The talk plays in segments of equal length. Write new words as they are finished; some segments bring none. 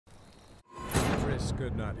This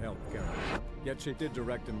could not help Geralt, yet she did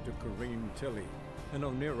direct him to Ciri Tilly, an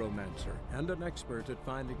oneromancer and an expert at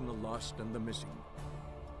finding the lost and the missing.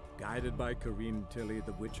 Guided by Ciri Tilly,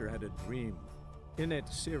 the Witcher had a dream. In it,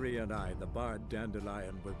 Ciri and I, the bard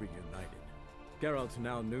Dandelion, were reunited. Geralt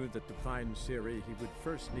now knew that to find Ciri, he would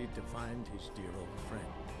first need to find his dear old friend.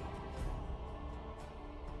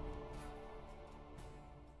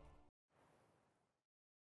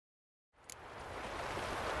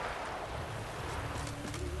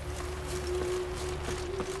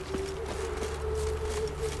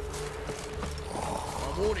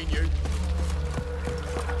 I'm warning you.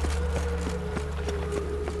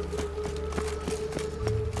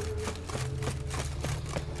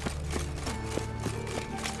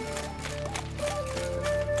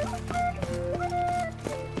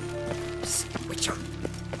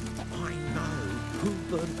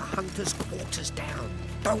 Hunter's quarters down.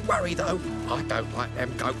 Don't worry though, I don't like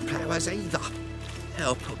them goat ploughers either.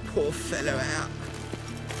 Help a poor fellow out.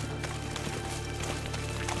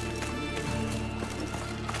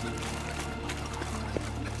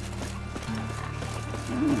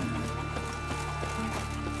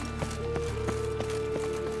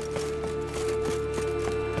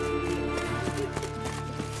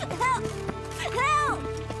 Help! Help!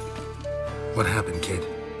 What happened, kid?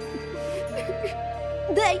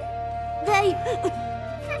 They...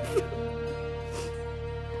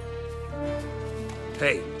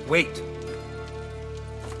 Hey, wait!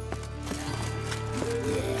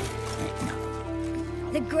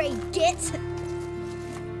 The great git!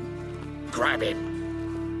 Grab him.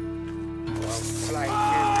 I'll flay you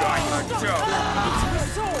like a dog.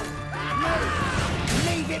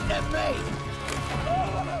 Leave him to me.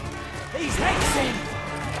 He's hexing!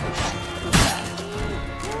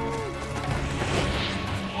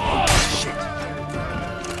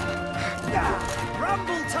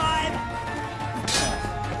 Rumble time!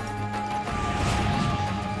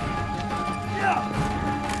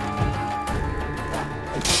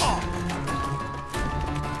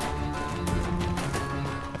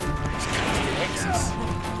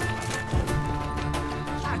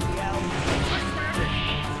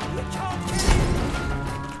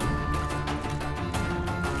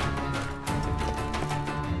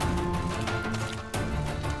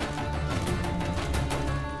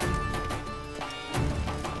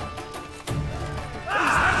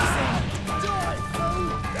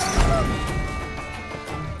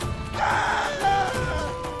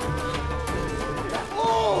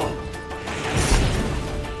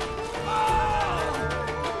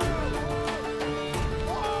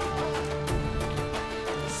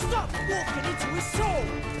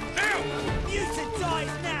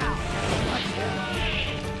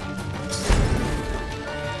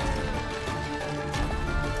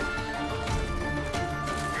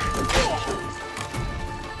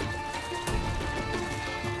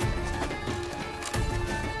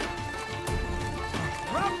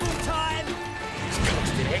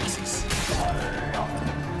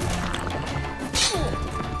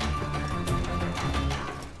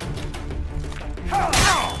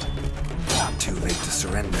 Too late to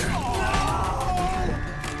surrender.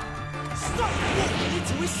 Stop walking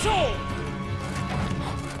into his soul!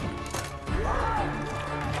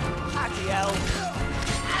 Bloody hell!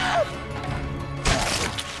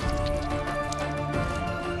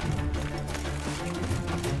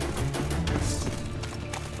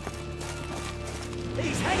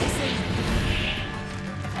 He's hexing!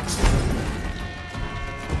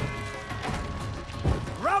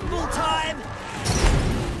 Rumble time!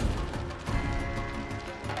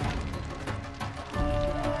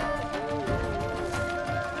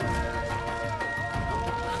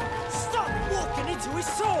 To his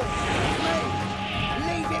soul!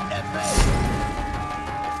 Leave him to me!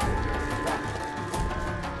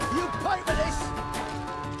 You pay for this!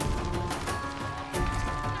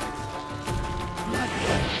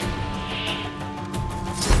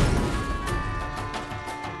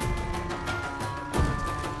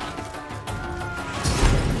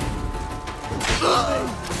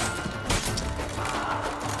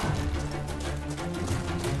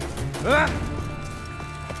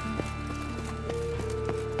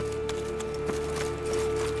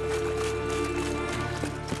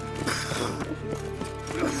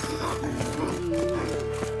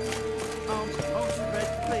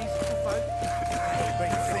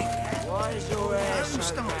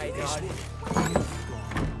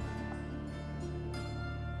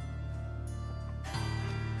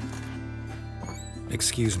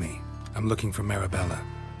 Excuse me. I'm looking for Marabella.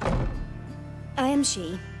 I am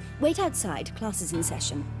she. Wait outside. Class is in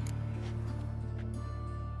session.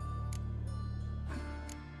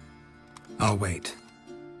 I'll wait.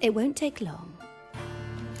 It won't take long.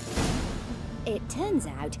 It turns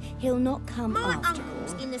out he'll not come My after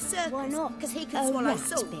uncle's all. in the circus. Why not? Because he can A swallow rat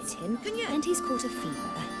swords. bit him, Can you? and he's caught a fever.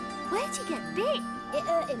 Where'd he get bit? It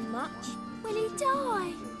hurt him much. Will he die?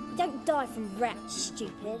 You don't die from rats,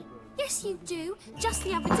 stupid. Yes, you do. Just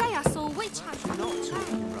the other day I saw a witch hunt. Not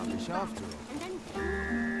talking rubbish after all. And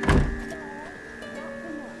then...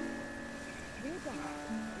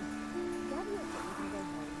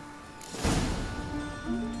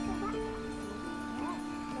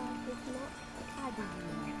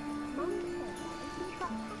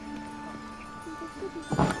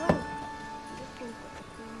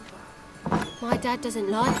 My dad doesn't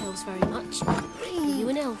like elves very much. Are you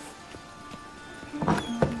an elf?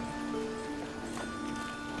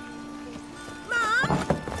 Mum,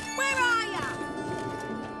 where are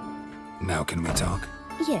you? Now can we talk?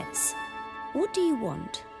 Yes. What do you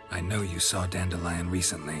want? I know you saw Dandelion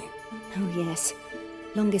recently. Oh, yes.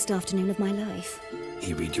 Longest afternoon of my life.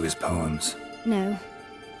 He read you his poems. No.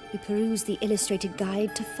 We perused the illustrated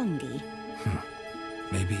guide to fungi.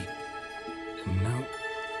 Maybe... No.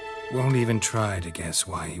 Won't even try to guess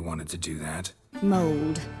why he wanted to do that.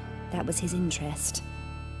 Mold. That was his interest.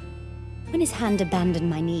 When his hand abandoned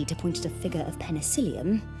my knee to point at a figure of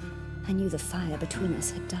penicillium, I knew the fire between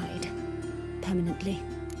us had died. Permanently.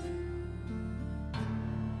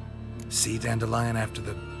 See Dandelion after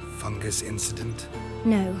the fungus incident?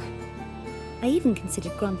 No. I even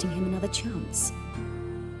considered granting him another chance.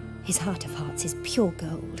 His heart of hearts is pure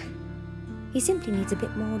gold. He simply needs a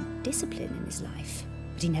bit more discipline in his life.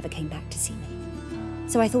 But he never came back to see me.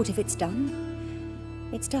 So I thought if it's done,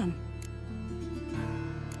 it's done.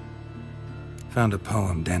 Found a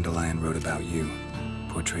poem Dandelion wrote about you.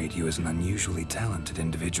 Portrayed you as an unusually talented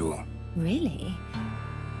individual. Really?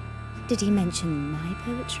 Did he mention my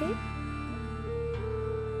poetry?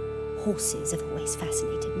 Horses have always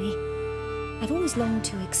fascinated me. I've always longed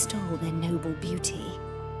to extol their noble beauty.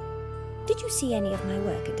 Did you see any of my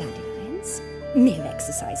work at Dandelions? Mere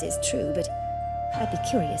exercises, true, but I'd be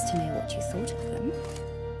curious to know what you thought of them.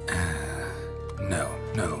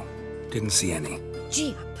 No. Didn't see any.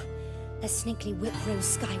 Gee up! A snakely whip rose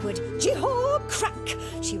skyward. Gee-haw! Crack!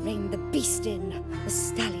 She reined the beast in. The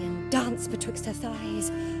stallion danced betwixt her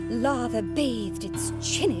thighs. Lava bathed its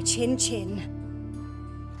chinny chin.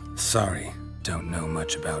 Sorry, don't know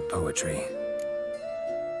much about poetry.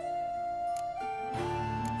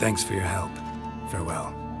 Thanks for your help.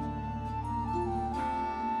 Farewell.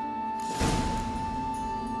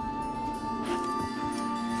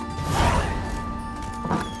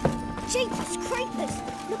 Jeepers creepers!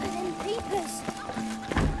 Look at them peepers!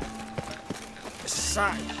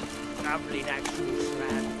 Such lovely natural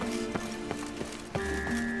surroundings.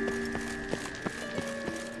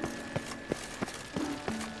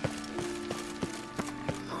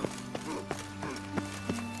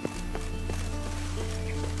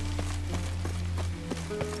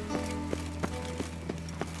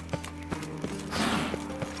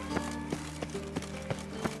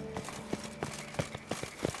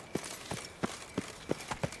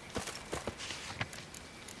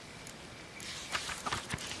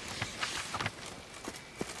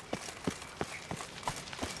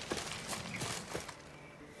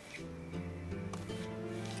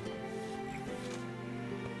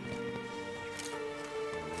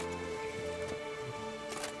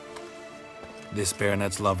 This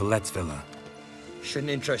Baronet's La Vallette's villa. Shouldn't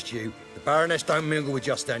interest you. The Baroness don't mingle with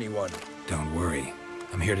just anyone. Don't worry.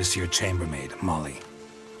 I'm here to see your chambermaid, Molly.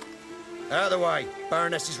 Out of the way.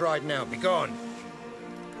 Baroness is riding out. Be gone.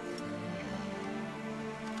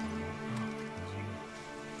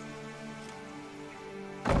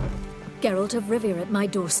 Geralt of Rivia at my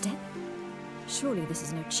doorstep? Surely this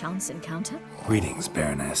is no chance encounter? Greetings,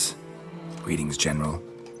 Baroness. Greetings, General.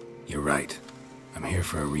 You're right. I'm here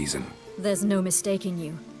for a reason. There's no mistaking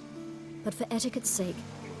you. But for etiquette's sake,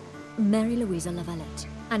 Mary Louisa La Valette,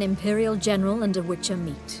 an Imperial General and a Witcher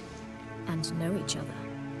meet. And know each other.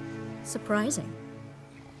 Surprising.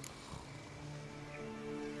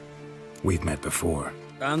 We've met before.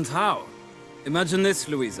 And how? Imagine this,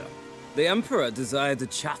 Louisa. The Emperor desired a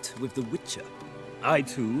chat with the Witcher. I,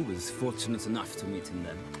 too, was fortunate enough to meet him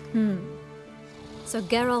then. So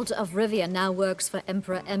Geralt of Rivia now works for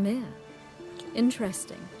Emperor Emir.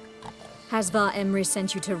 Interesting. Has Var Emry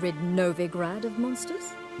sent you to rid Novigrad of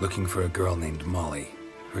monsters? Looking for a girl named Molly.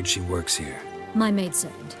 Heard she works here. My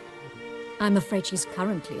maidservant. I'm afraid she's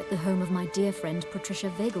currently at the home of my dear friend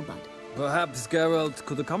Patricia Vegelbud. Perhaps Geralt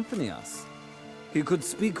could accompany us. He could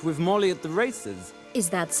speak with Molly at the races. Is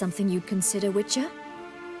that something you'd consider, Witcher?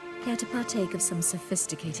 Care to partake of some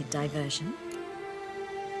sophisticated diversion?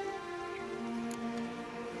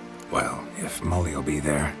 Well, if Molly will be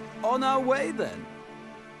there. On our way, then.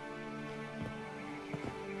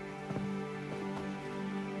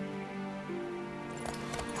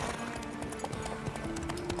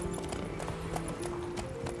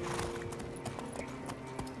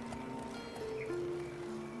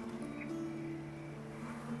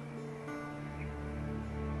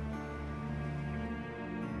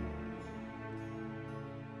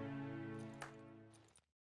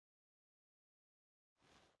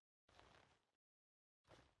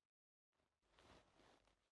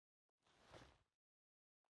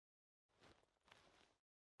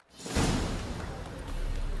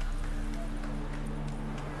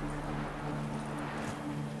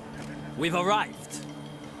 We've arrived.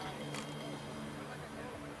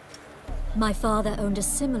 My father owned a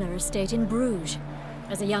similar estate in Bruges.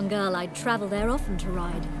 As a young girl, I'd travel there often to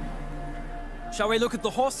ride. Shall we look at the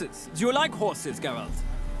horses? Do you like horses, Geralt?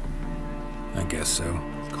 I guess so.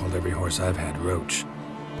 Called every horse I've had Roach.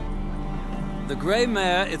 The grey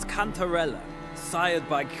mare is Cantarella, sired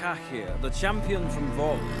by Cahir, the champion from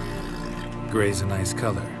Vol. Grey's a nice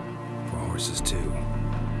color. For horses, too.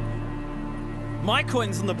 My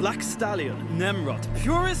coin's on the Black Stallion, Nemrod,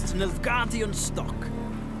 purest Nilfgaardian stock.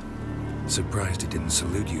 Surprised he didn't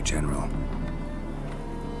salute you, General.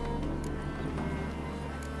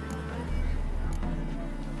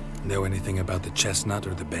 Know anything about the chestnut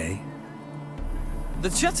or the bay? The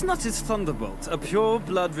chestnut is Thunderbolt, a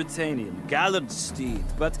pure-blood Britannian, gallant steed,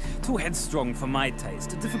 but too headstrong for my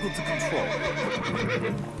taste, difficult to control.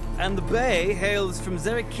 And the bay hails from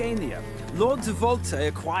Zerrikania. Lord de Volte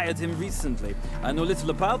acquired him recently. I know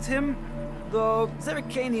little about him, though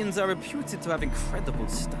Zerrikanians are reputed to have incredible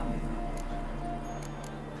stamina.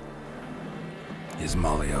 Is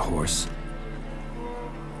Molly a horse?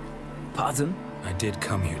 Pardon? I did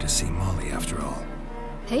come here to see Molly, after all.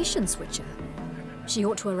 Patience, Witcher. She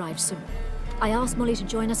ought to arrive soon. I asked Molly to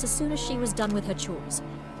join us as soon as she was done with her chores.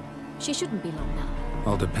 She shouldn't be long now.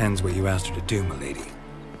 All depends what you asked her to do, milady.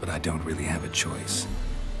 But I don't really have a choice.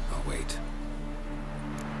 I'll wait.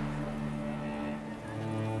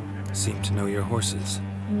 Seem to know your horses.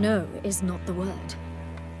 No is not the word.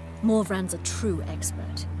 Morvran's a true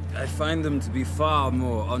expert. I find them to be far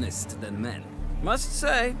more honest than men. Must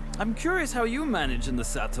say, I'm curious how you manage in the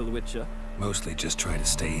saddle, Witcher. Mostly just try to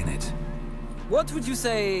stay in it. What would you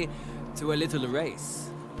say to a little race?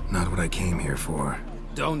 Not what I came here for.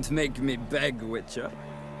 Don't make me beg, Witcher.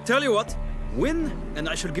 Tell you what, win, and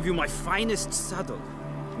I shall give you my finest saddle.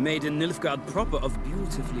 Made in Nilfgaard proper of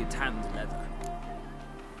beautifully tanned leather.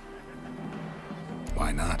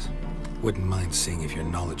 Why not? Wouldn't mind seeing if your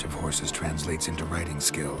knowledge of horses translates into riding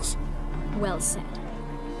skills. Well said.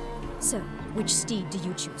 So, which steed do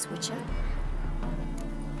you choose, Witcher?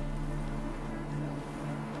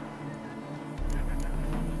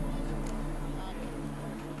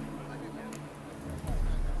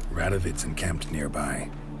 Radovid's encamped nearby.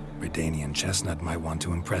 Redanian chestnut might want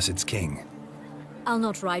to impress its king. I'll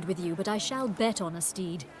not ride with you, but I shall bet on a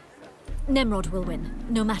steed. Nemrod will win,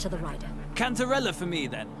 no matter the rider. Cantarella for me,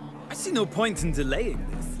 then. I see no point in delaying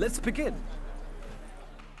this. Let's begin.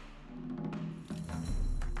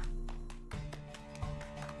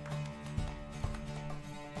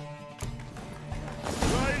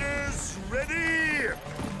 Riders, ready!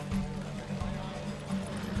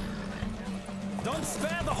 Don't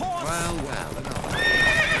spare the horse! Well,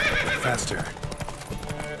 enough. Faster.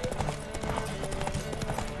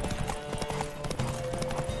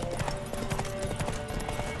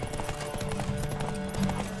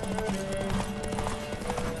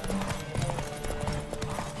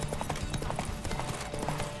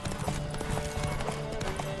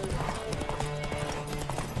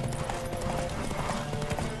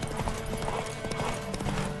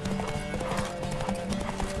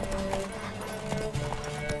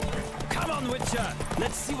 Witcher,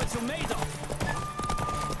 let's see what you're made of.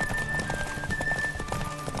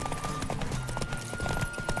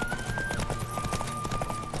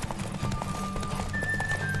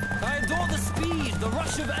 I adore the speed, the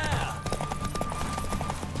rush of air.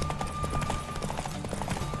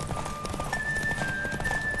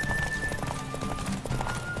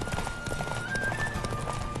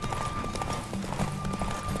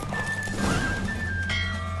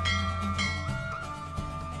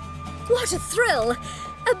 What a thrill!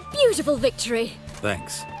 A beautiful victory!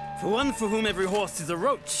 Thanks. For one for whom every horse is a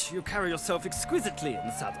roach, you carry yourself exquisitely in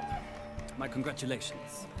the saddle. My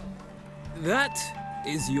congratulations. That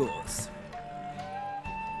is yours.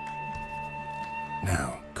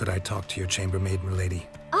 Now, could I talk to your chambermaid, milady?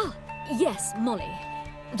 Ah, yes, Molly.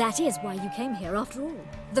 That is why you came here after all.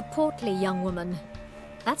 The portly young woman.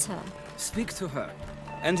 That's her. Speak to her.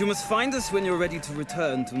 And you must find us when you're ready to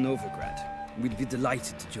return to Novigrad. We'd be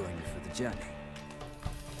delighted to join you for the journey.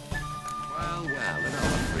 Well, another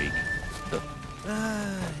freak.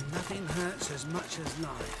 Nothing hurts as much as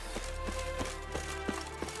life.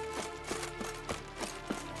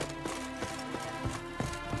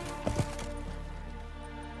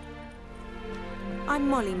 I'm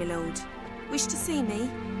Molly, my lord. Wish to see me?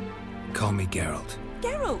 Call me Geralt.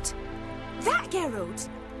 Geralt? That Geralt?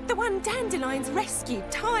 The one Dandelion's rescued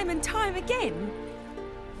time and time again?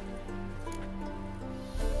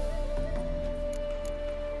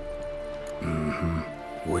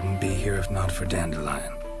 Wouldn't be here if not for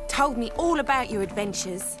Dandelion. Told me all about your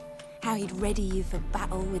adventures. How he'd ready you for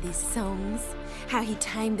battle with his songs. How he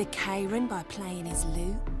tamed the Kairan by playing his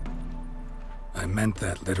lute. I meant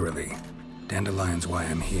that literally. Dandelion's why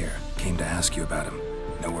I'm here. Came to ask you about him.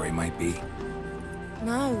 Know where he might be?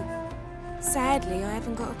 No. Sadly, I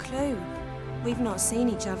haven't got a clue. We've not seen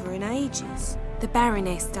each other in ages. The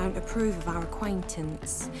Baroness don't approve of our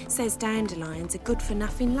acquaintance. Says Dandelion's a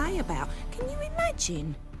good-for-nothing layabout. Can you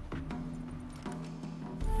imagine?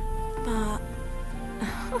 But...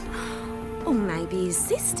 or maybe his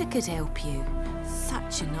sister could help you.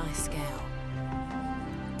 Such a nice girl.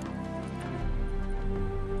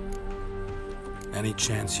 Any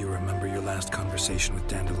chance you remember your last conversation with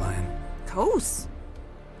Dandelion? Of course.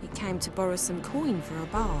 He came to borrow some coin for a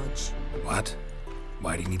barge. What?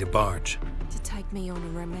 Why do you need a barge? To take me on a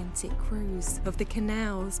romantic cruise of the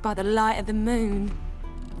canals by the light of the moon.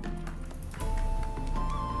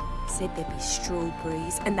 Said there'd be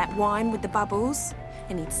strawberries and that wine with the bubbles,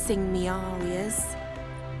 and he'd sing me arias.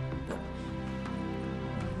 But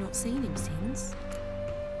I've not seen him since.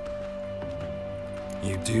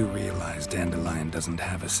 You do realize Dandelion doesn't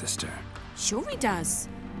have a sister? Sure he does.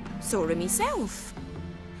 Saw him himself.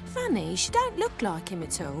 Funny, she don't look like him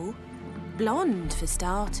at all. Blonde, for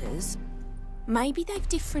starters. Maybe they've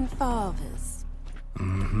different fathers.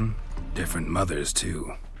 Different mothers,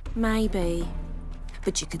 too. Maybe.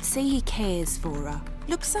 But you could see he cares for her.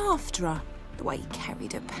 Looks after her. The way he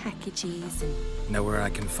carried her packages and... Know where I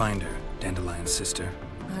can find her, Dandelion's sister?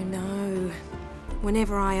 I know.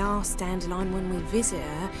 Whenever I asked Dandelion when we visit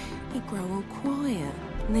her, he'd grow all quiet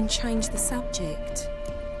and then change the subject.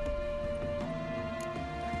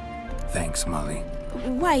 Thanks, Molly.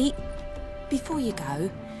 Wait. Before you go,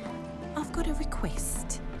 I've got a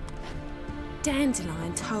request.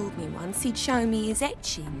 Dandelion told me once he'd show me his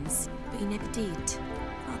etchings, but he never did.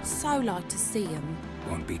 I'd so like to see them.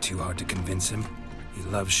 Won't be too hard to convince him. He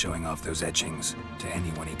loves showing off those etchings to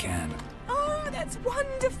anyone he can. Oh, that's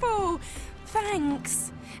wonderful!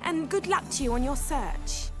 Thanks, and good luck to you on your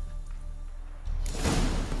search.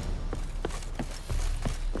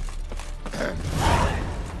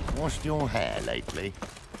 Washed your hair lately?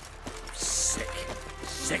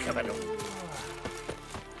 Sick of it all.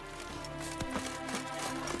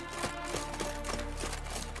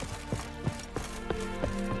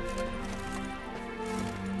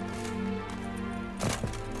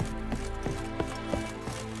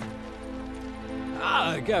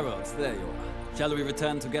 Ah, Geralt, there you are. Shall we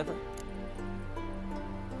return together?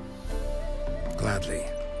 Gladly.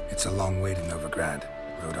 It's a long way to Novigrad.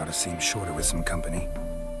 Road ought to seem shorter with some company.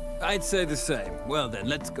 I'd say the same. Well then,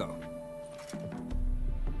 let's go.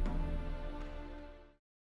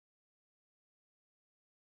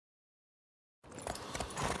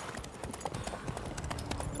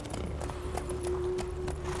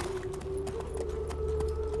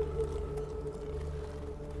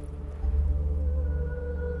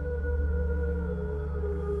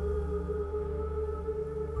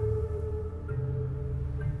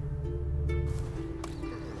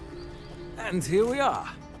 And here we are.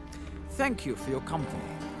 Thank you for your company.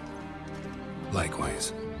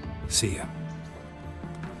 Likewise. See ya.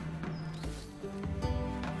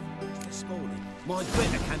 This morning, my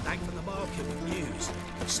vicar came back from the market with news.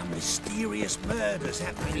 There's some mysterious murders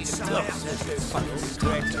happening in some houses.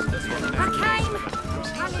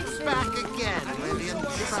 Back again, William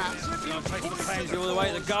Trap. Takes you all the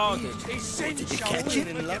way to the garden. Did you catch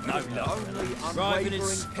it? No. Driving in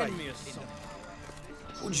space.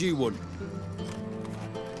 What do you want?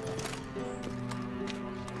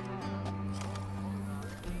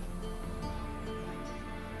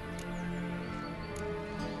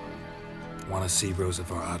 Want to see Rosa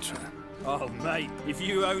Varatra? Oh, mate, if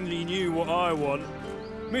you only knew what I want.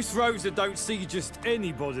 Miss Rosa don't see just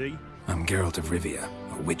anybody. I'm Geralt of Rivia,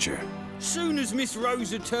 a witcher. Soon as Miss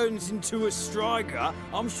Rosa turns into a striker,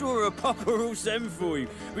 I'm sure her papa will send for you.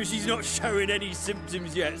 But she's not showing any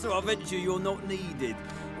symptoms yet, so I venture you're not needed.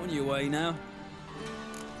 On your way now.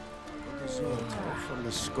 Deserter from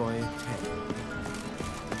the Sky Town.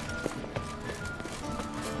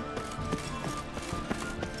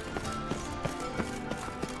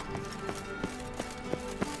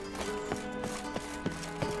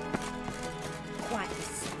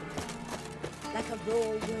 a raw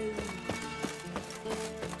wound.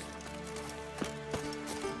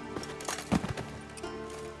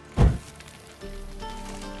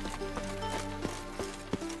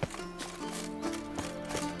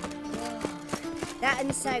 That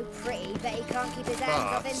one's so pretty, but he can't keep his hands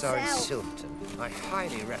off himself. Sorry, Silverton. I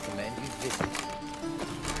highly recommend you visit.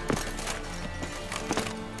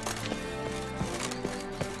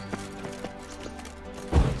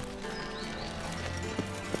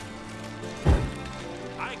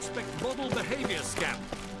 I expect model behavior scan.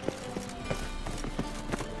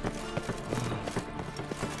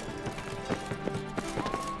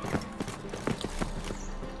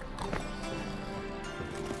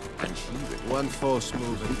 One false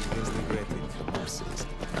move and she is regretted for masses,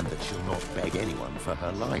 and that she'll not beg anyone for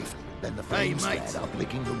her life. Then the flames flared up,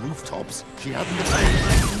 licking the rooftops. She hadn't the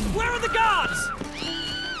same. Where are the guards?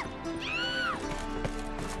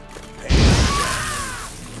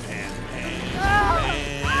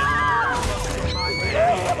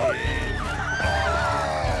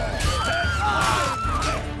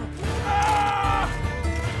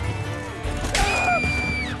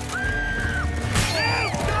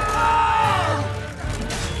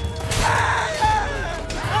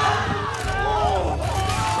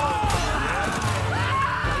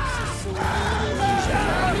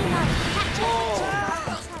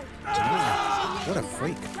 What a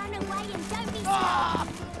freak. Run away and don't be scared.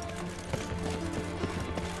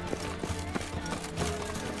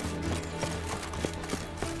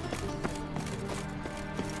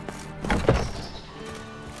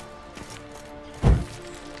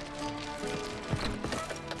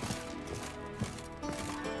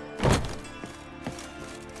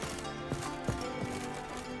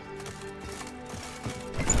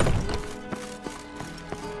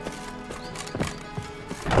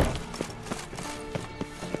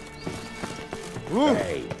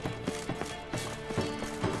 Hey.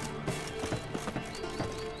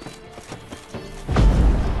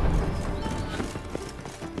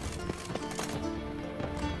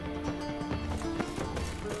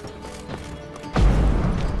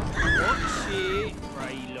 Watchy,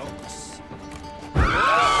 Raylocks.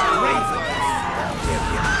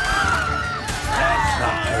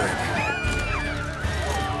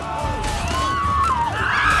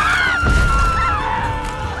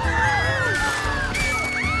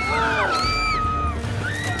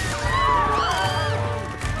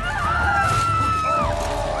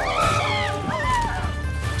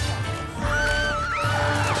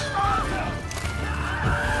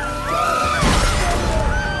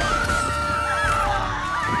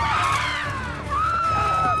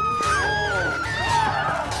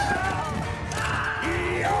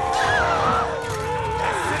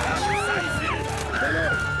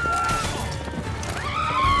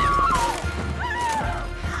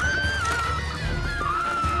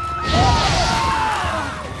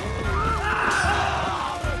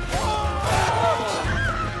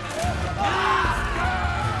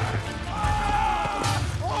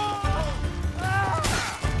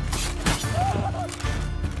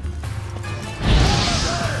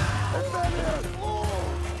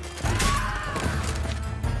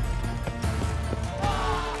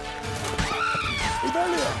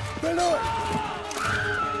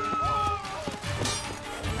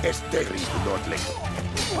 Esteri, Lord Link.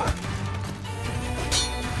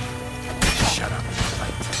 Shut up and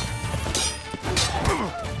fight.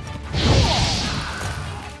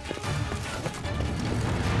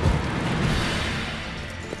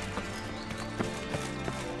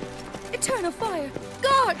 Eternal fire!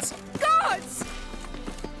 Guards! Guards!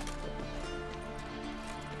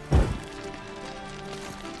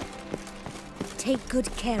 Take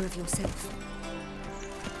good care of yourself.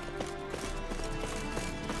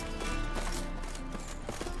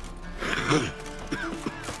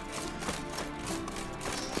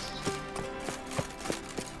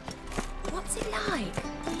 What's it like,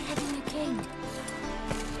 beheading a king?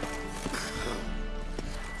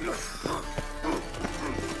 Your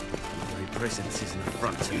presence is an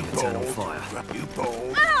affront to the eternal fire. You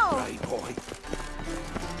bold. Ow! Right, boy.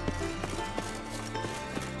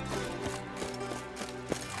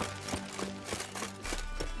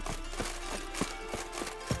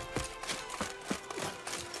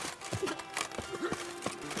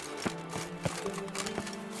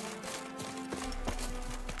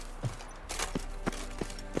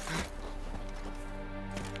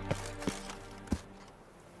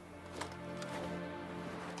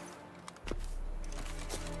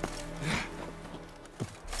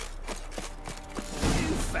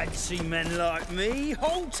 Fancy men like me,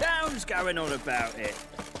 whole town's going on about it.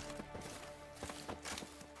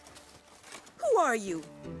 Who are you?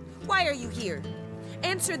 Why are you here?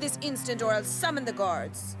 Answer this instant or I'll summon the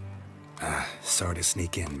guards. Sorry to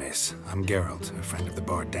sneak in, miss. I'm Geralt, a friend of the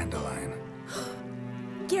bard Dandelion.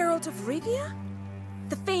 Geralt of Rivia?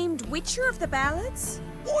 The famed witcher of the ballads?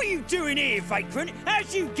 What are you doing here, vagrant?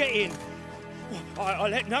 How'd you get in? I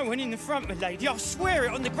let no one in the front, my lady. I swear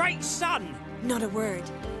it on the great sun. Not a word.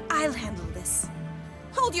 I'll handle this.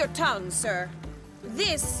 Hold your tongue, sir.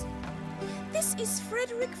 This is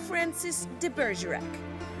Frederick Francis de Bergerac,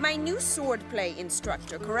 my new swordplay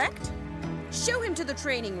instructor, correct? Show him to the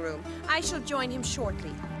training room. I shall join him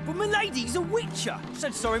shortly. But my lady's a witcher.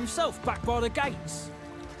 Said so himself back by the gates.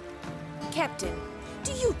 Captain,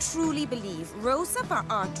 do you truly believe Rosa Var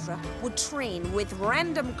Artra would train with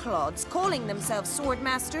random clods calling themselves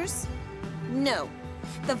swordmasters? No.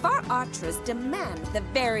 The Var Artras demand the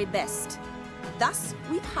very best. Thus,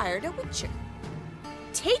 we've hired a witcher.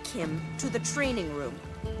 Take him to the training room,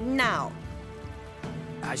 now.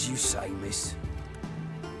 As you say, miss.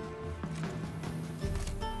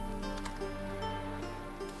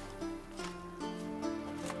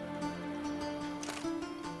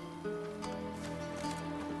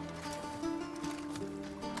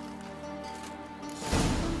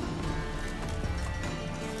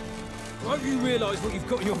 Have you realised what you've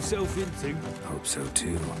gotten yourself into? Hope so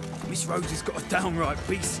too. Miss Rose has got a downright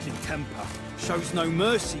beastly temper. Shows no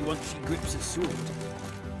mercy once she grips a sword.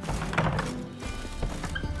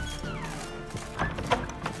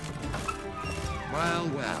 Well,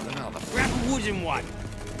 another. Grab a wooden one.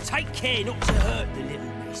 Take care not to hurt the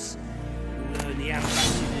little miss. You'll learn the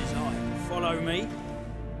ambassador's eye. Follow me.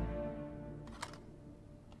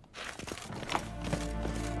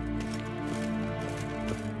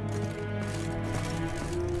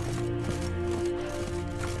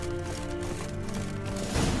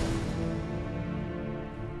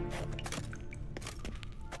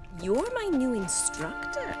 You're my new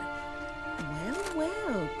instructor?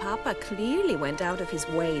 Well, Papa clearly went out of his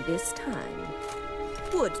way this time.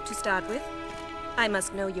 Wood, to start with. I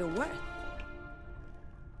must know your worth.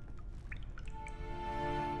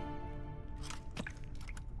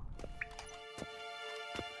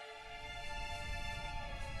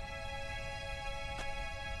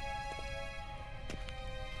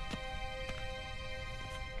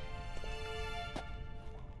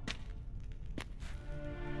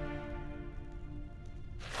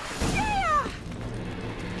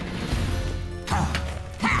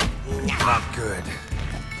 Not good.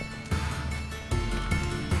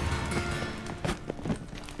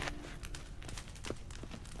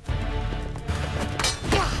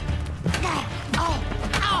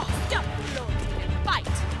 Stop floating and fight!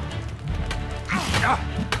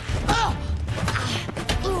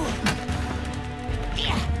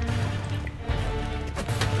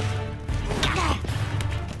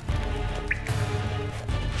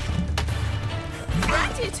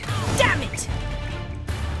 Got it! Damn it!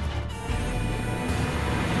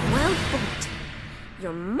 Well fought.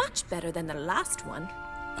 You're much better than the last one.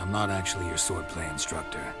 I'm not actually your swordplay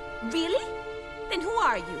instructor. Really? Then who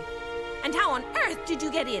are you? And how on earth did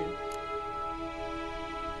you get in?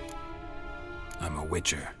 I'm a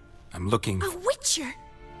witcher. I'm looking... A witcher?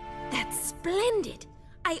 That's splendid.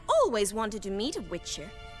 I always wanted to meet a witcher.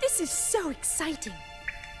 This is so exciting.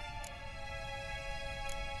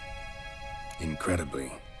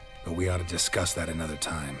 Incredibly. But we ought to discuss that another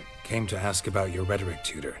time. Came to ask about your rhetoric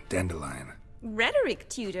tutor, Dandelion. Rhetoric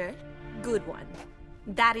tutor? Good one.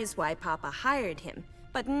 That is why Papa hired him,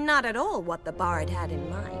 but not at all what the bard had in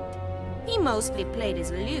mind. He mostly played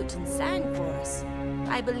his lute and sang for us.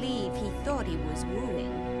 I believe he thought he was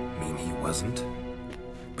wooing. Mean he wasn't?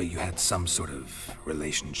 But you had some sort of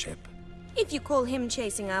relationship? If you call him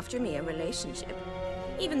chasing after me a relationship.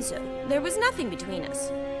 Even so, there was nothing between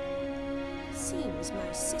us. Seems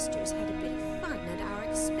my sisters had a bit of fun at our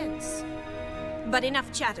expense. But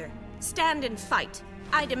enough chatter. Stand and fight.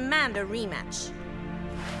 I demand a rematch.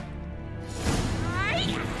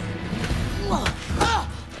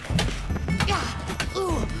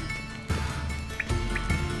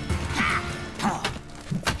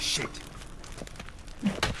 Shit.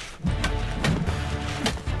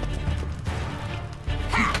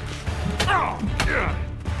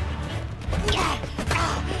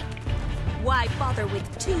 Why bother with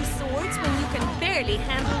two swords when you can barely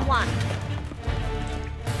handle one?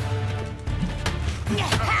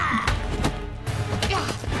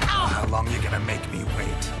 How long you gonna make me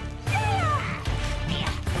wait?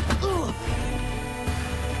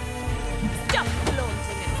 Stop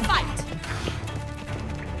flaunting and fight!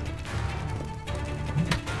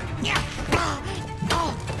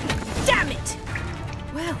 Damn it!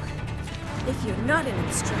 Well, if you're not an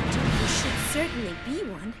instructor, you should certainly be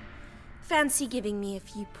one. Fancy giving me a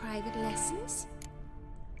few private lessons?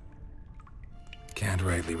 Can't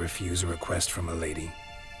rightly refuse a request from a lady.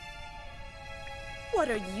 What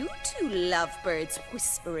are you two lovebirds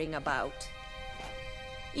whispering about?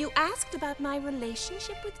 You asked about my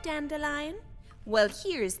relationship with Dandelion? Well,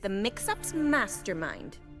 here's the mix-up's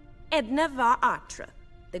mastermind. Edna var Atra,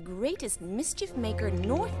 the greatest mischief maker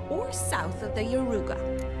north or south of the Yaruga.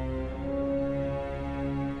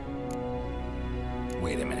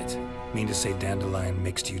 Wait a minute. Mean to say Dandelion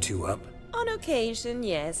mixed you two up? On occasion,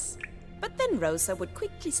 yes. But then Rosa would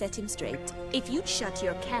quickly set him straight. If you'd shut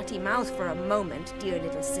your catty mouth for a moment, dear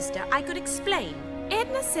little sister, I could explain.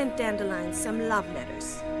 Edna sent Dandelion some love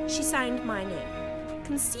letters. She signed my name.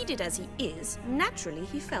 Conceited as he is, naturally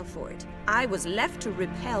he fell for it. I was left to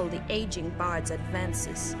repel the aging bard's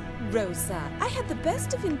advances. Rosa, I had the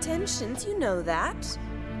best of intentions, you know that.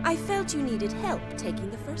 I felt you needed help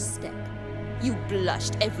taking the first step. You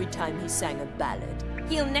blushed every time he sang a ballad.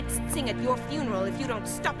 He'll next sing at your funeral if you don't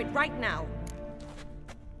stop it right now.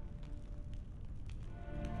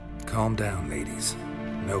 Calm down, ladies.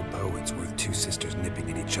 No poet's worth two sisters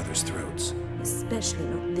nipping at each other's throats. Especially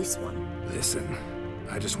not this one. Listen,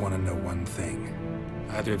 I just want to know one thing.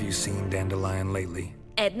 Either of you seen Dandelion lately?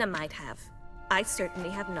 Edna might have. I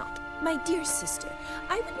certainly have not. My dear sister,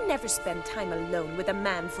 I would never spend time alone with a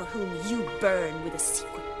man for whom you burn with a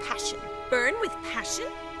secret passion. Burn with passion?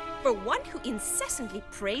 For one who incessantly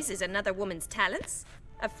praises another woman's talents?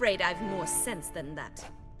 Afraid I've more sense than that.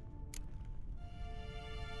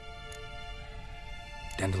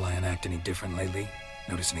 Dandelion act any different lately?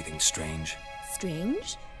 Notice anything strange?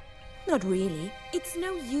 Strange? Not really. It's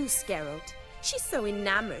no use, Geralt. She's so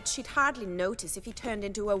enamored she'd hardly notice if he turned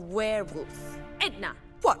into a werewolf. Edna!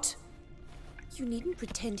 What? You needn't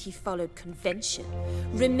pretend he followed convention.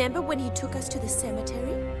 Remember when he took us to the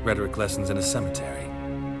cemetery? Rhetoric lessons in a cemetery.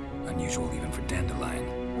 Unusual even for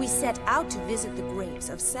Dandelion. We set out to visit the graves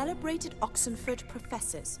of celebrated Oxenford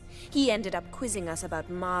professors. He ended up quizzing us about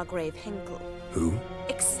Margrave Henkel. Who?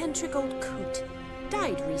 Eccentric old coot.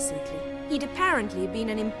 Died recently. He'd apparently been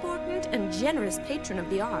an important and generous patron of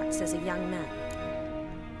the arts as a young man.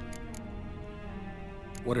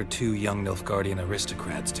 What are two young Nilfgaardian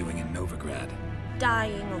aristocrats doing in Novigrad?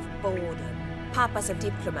 Dying of boredom. Papa's a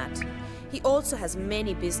diplomat. He also has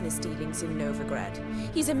many business dealings in Novigrad.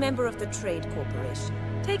 He's a member of the Trade Corporation.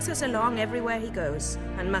 Takes us along everywhere he goes,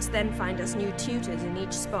 and must then find us new tutors in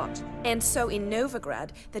each spot. And so in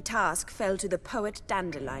Novigrad, the task fell to the poet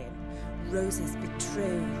Dandelion, Rosa's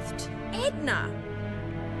betrothed. Edna!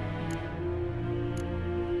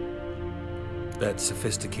 Bet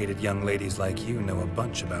sophisticated young ladies like you know a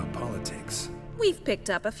bunch about politics. We've picked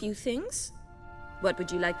up a few things. What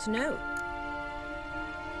would you like to know?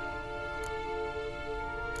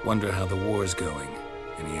 Wonder how the war's going.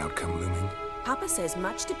 Any outcome looming? Papa says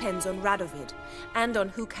much depends on Radovid, and on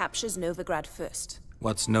who captures Novigrad first.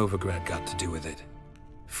 What's Novigrad got to do with it?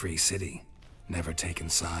 Free city. Never taken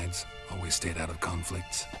sides. Always stayed out of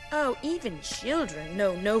conflicts. Oh, even children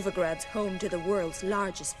know Novigrad's home to the world's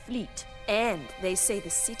largest fleet. And they say the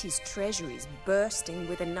city's treasury's bursting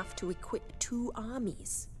with enough to equip 2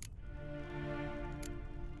 armies.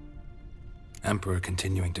 Emperor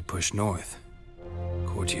continuing to push north.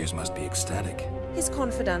 Courtiers must be ecstatic. His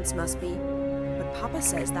confidants must be. But Papa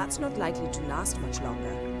says that's not likely to last much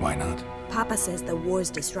longer. Why not? Papa says the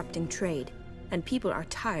war's disrupting trade, and people are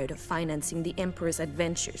tired of financing the Emperor's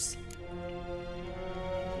adventures.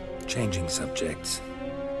 Changing subjects.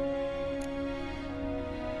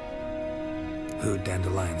 Who'd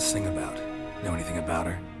Dandelion sing about? Know anything about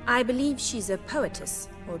her? I believe she's a poetess,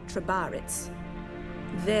 or Trebaritz.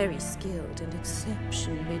 Very skilled and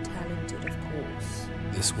exceptionally talented, of course.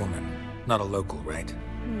 This woman. Not a local, right?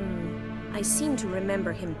 I seem to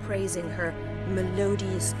remember him praising her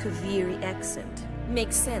melodious Kaviri accent.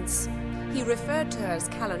 Makes sense. He referred to her as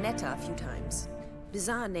Kalonetta a few times.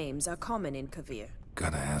 Bizarre names are common in Kavir.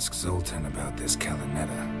 Gotta ask Zoltan about this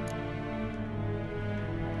Kalonetta.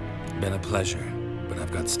 Been a pleasure, but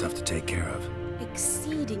I've got stuff to take care of.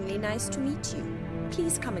 Exceedingly nice to meet you.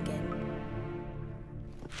 Please come again.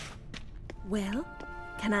 Well,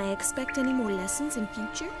 can I expect any more lessons in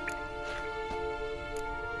future?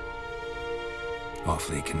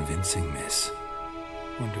 Awfully convincing, miss.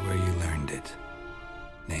 Wonder where you learned it.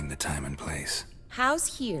 Name the time and place.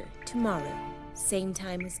 House here, tomorrow. Same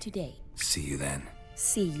time as today. See you then.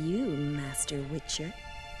 See you, Master Witcher.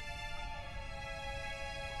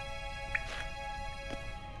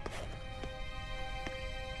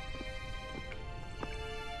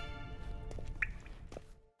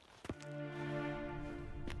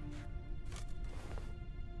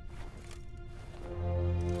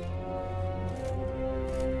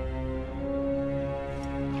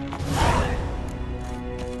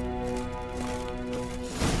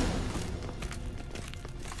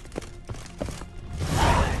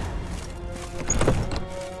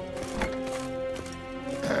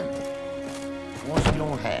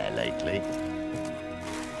 lately.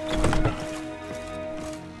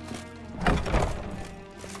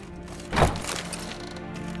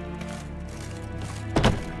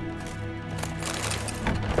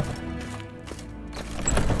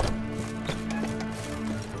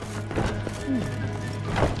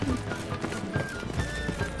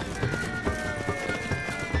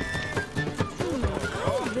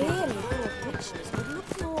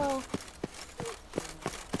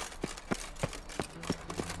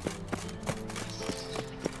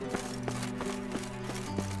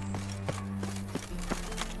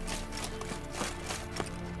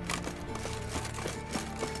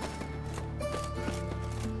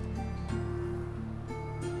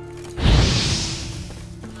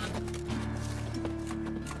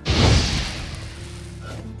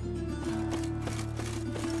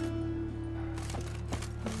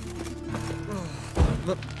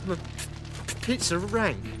 The pizza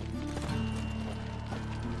rank.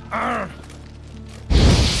 The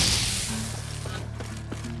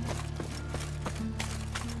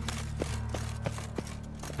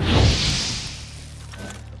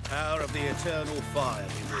power of the eternal fire.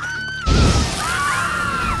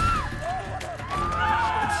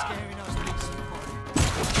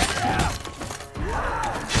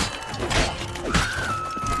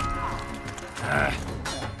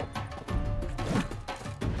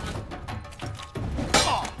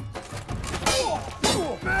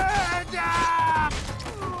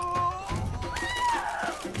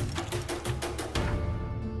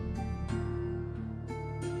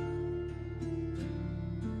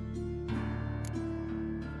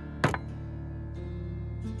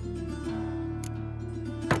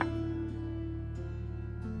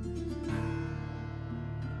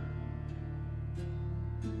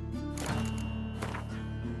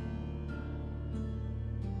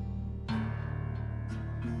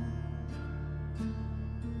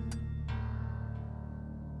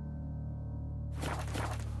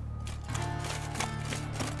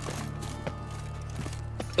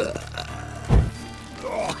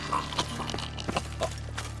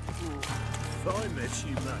 Fine mess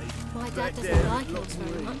you made. My dad doesn't like elves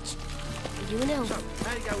very much. Are you an elf? So,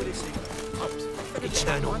 how do you go with this thing?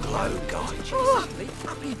 Eternal glow, guide. Suddenly,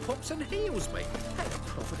 up he pops and heals me. Had a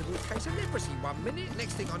profitable case of leprosy 1 minute,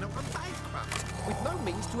 next thing I know I'm bankrupt, with no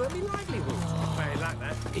means to earn me livelihood. Very like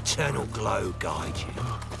that. Eternal glow guide you.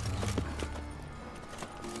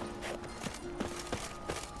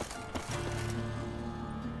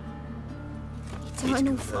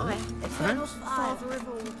 Eternal fire. Eternal Father of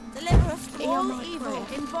all, deliver us from all evil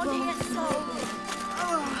in body and soul.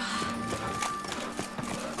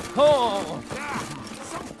 Oh!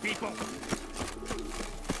 Some people.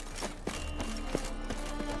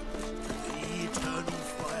 The eternal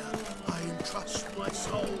fire, I entrust my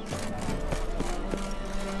soul.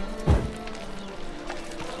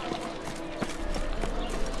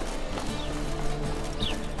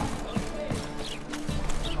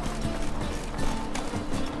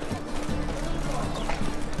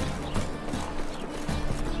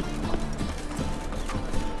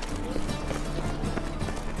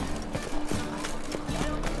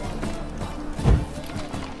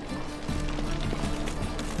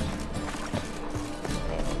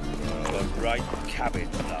 Right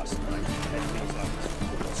cabbage last night. It feels like it's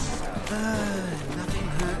full of salad. Nothing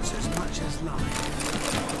hurts as much as life.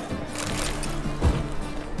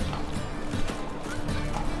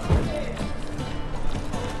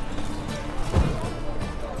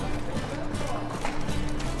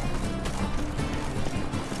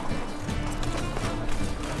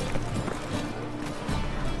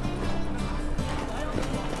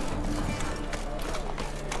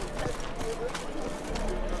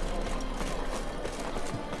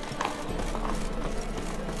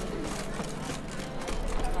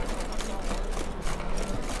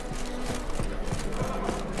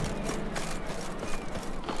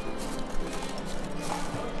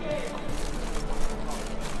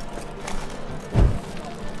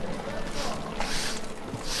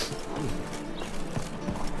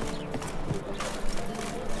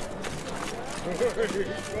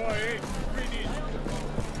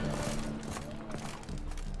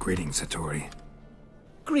 Greetings, Hattori.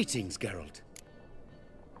 Greetings, Geralt.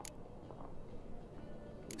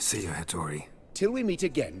 See you, Hattori. Till we meet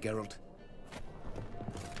again, Geralt.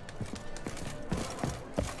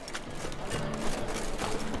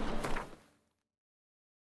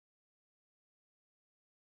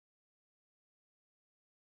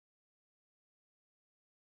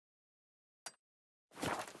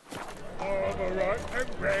 All the right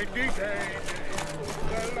and ready, daisy.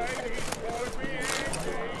 The ladies want me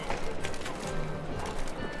easy.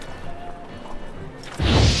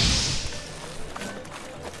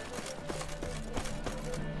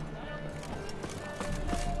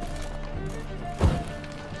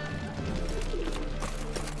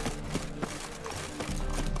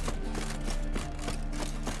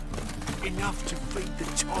 Enough to feed the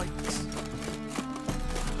tykes.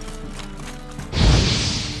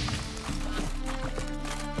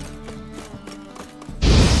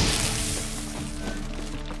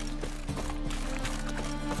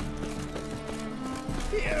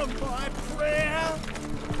 Hear my prayer.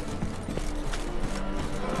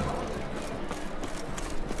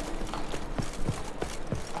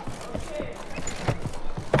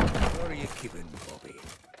 What are you keeping, Bobby?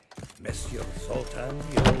 Monsieur Sultan,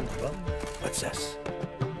 you old bum? What's this?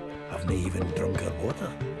 Haven't even drunk her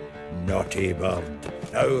water? Naughty bird.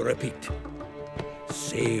 Now repeat.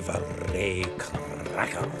 Savoury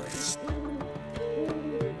crackers.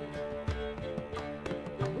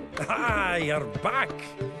 Ah, you're back.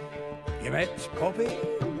 You met Poppy?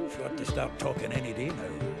 She ought to start talking any day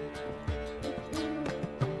now.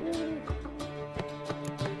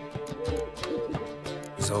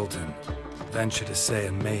 Zoltan, venture to say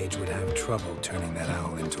a mage would have trouble turning that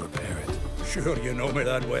owl into a parrot. Sure you know me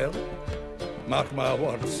that well. Mark my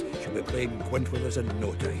words, she'll be playing quint with us in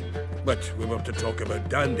no time. But we were to talk about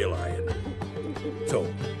Dandelion.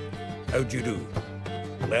 So, how'd you do?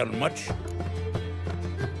 Learn much?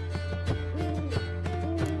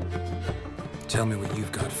 Tell me what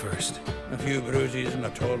you've got first. A few bruises and a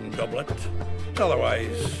torn doublet.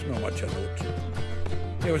 Otherwise, not much of note.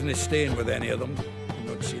 He wasn't staying with any of them.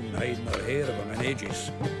 Not seen hiding or hair of him in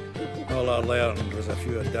ages. All I learned was a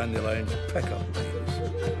few of Dandelion's pick-up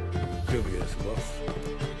lines. Dubious worth.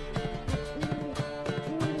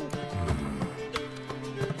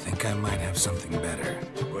 Think I might have something better.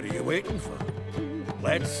 What are you waiting for?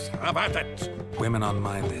 Let's have at it. Women on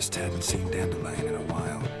my list hadn't seen Dandelion in a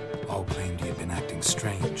while. All claimed he had been acting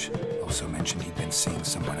strange. Also mentioned he'd been seeing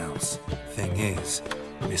someone else. Thing is,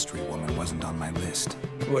 Mystery Woman wasn't on my list.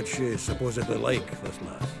 What's she supposedly like, this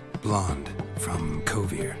lass? Blonde, from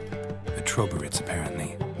Kovir. A Troberitz,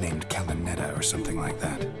 apparently, named Kalinetta or something like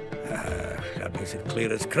that. That makes it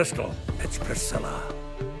clear as crystal. It's Priscilla.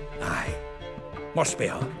 Aye. Must be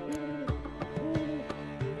her.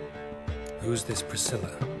 Who's this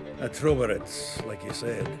Priscilla? A Troberitz, like you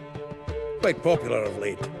said. Quite popular of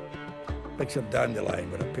late. Picture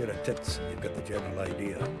Dandelion with a pair of tits and you've got the general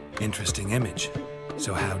idea. Interesting image.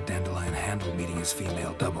 So how'd Dandelion handle meeting his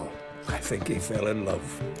female double? I think he fell in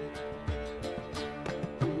love.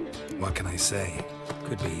 What can I say?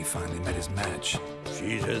 Could be he finally met his match.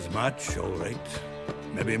 She's his match, all right.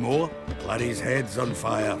 Maybe more. Laddie's head's on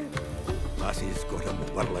fire. Lassie's got him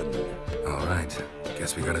whirling. All right.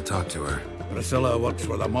 Guess we gotta talk to her. Priscilla works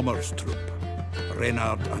for the Mummers troupe.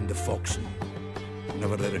 Reynard and the Foxen.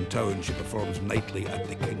 Whenever they're in town, she performs nightly at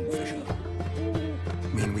the Kingfisher.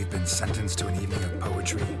 Mean we've been sentenced to an evening of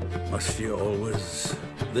poetry? Must you always?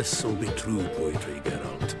 This'll be true poetry,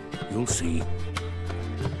 Geralt. You'll see.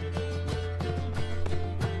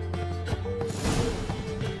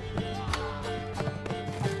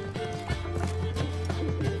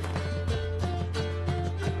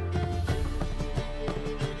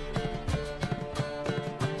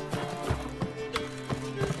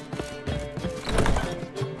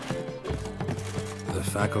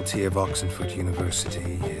 The Faculty of Oxenford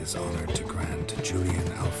University is honored to grant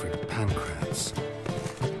Julian Alfred Pancratz,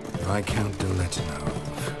 Viscount de Letonov,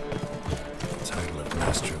 the title of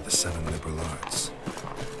Master of the Seven Liberal Arts.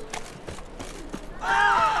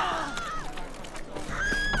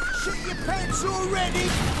 Shit your pants already!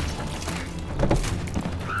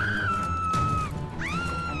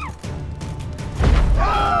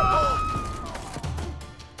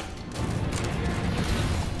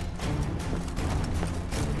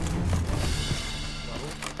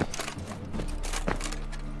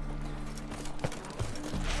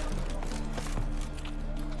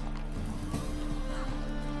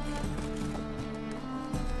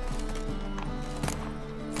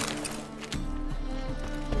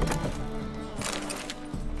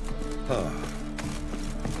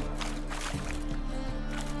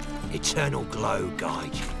 Eternal glow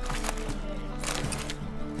guide you.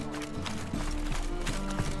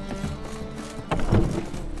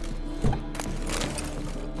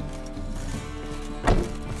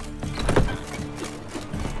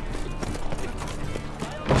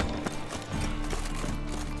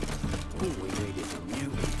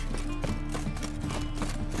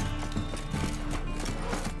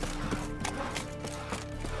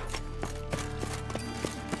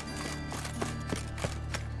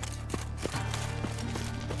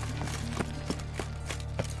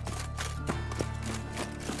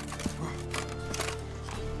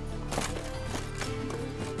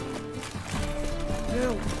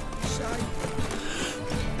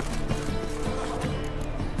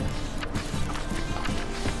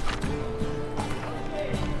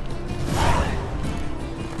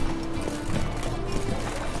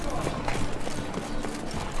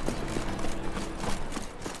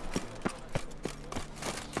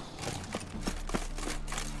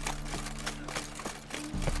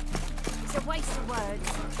 It's a waste of words.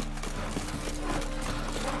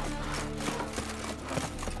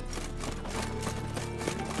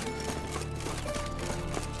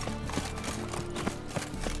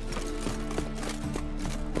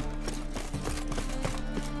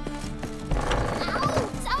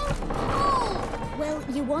 Well,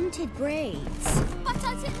 you wanted braids. But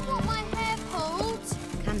I didn't want my hair pulled.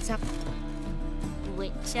 Can't up.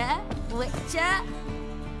 Witcher, Witcher.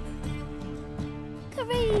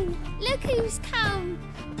 Kareen, look who's come.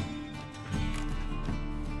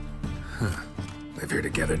 Live here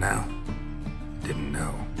together now? Didn't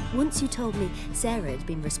know. Once you told me Sarah had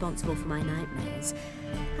been responsible for my nightmares,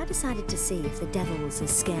 I decided to see if the devil's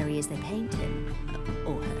as scary as they paint him.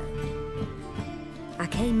 Or her. I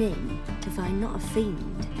came in to find not a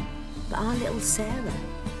fiend, but our little Sarah.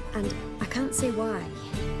 And I can't say why,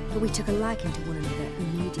 but we took a liking to one another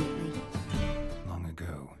immediately. Long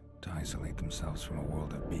ago, to isolate themselves from a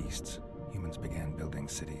world of beasts, humans began building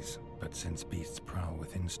cities. But since beasts prowl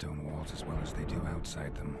within stone walls as well as they do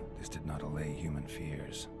outside them, this did not allay human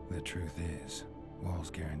fears. The truth is, walls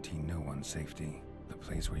guarantee no one's safety. The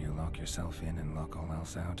place where you lock yourself in and lock all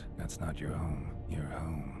else out, that's not your home. Your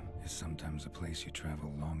home is sometimes a place you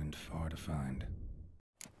travel long and far to find.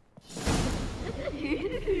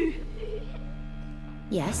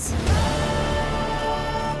 Yes?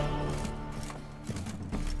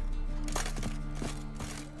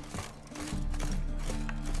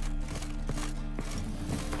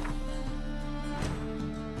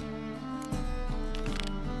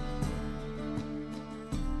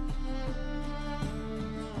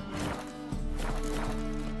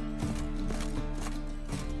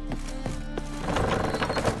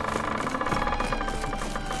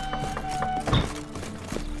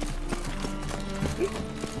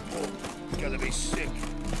 Gonna be sick.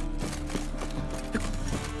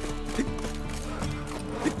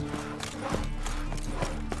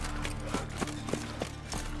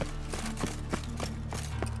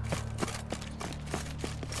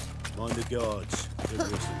 Mind the guards. They're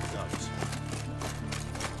worse than thugs.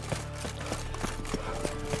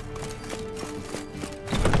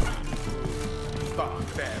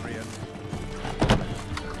 Barbarian.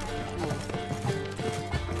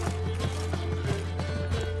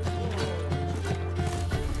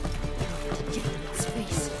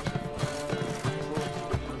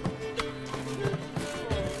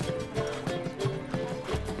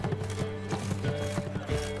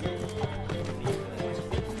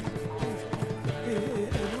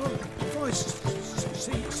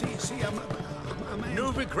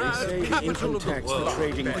 Novigrad, capital of the world.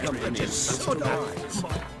 Trading companies. So nice.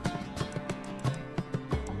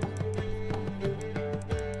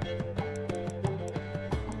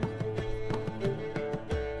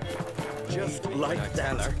 Just like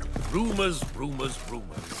that. Rumors, rumors,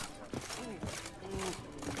 rumors.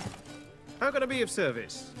 How can I be of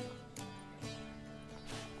service?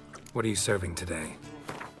 What are you serving today?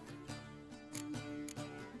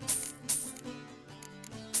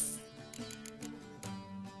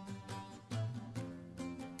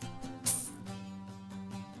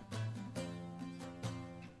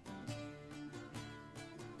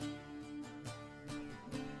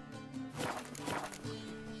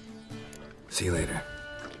 See you later.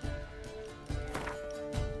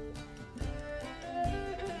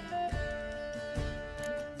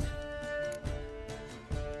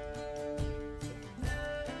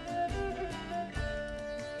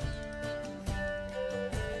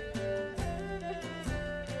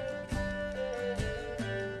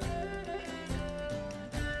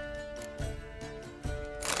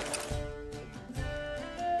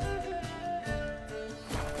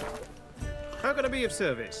 How can I be of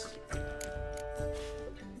service?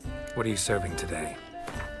 What are you serving today?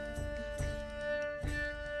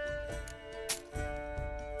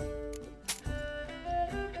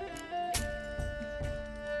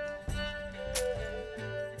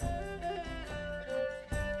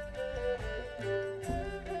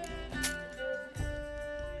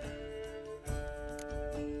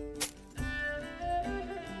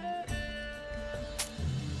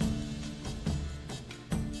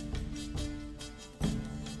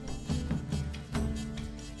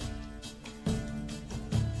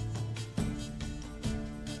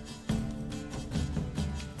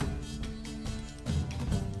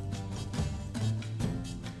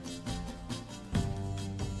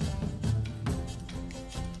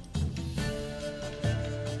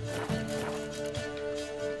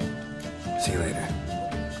 See you later.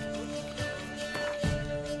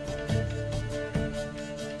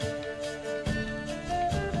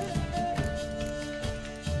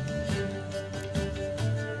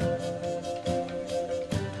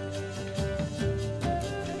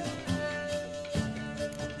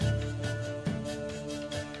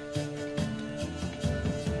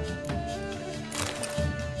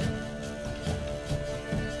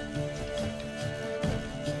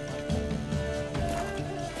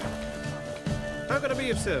 can I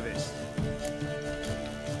be of service?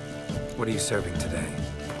 What are you serving today?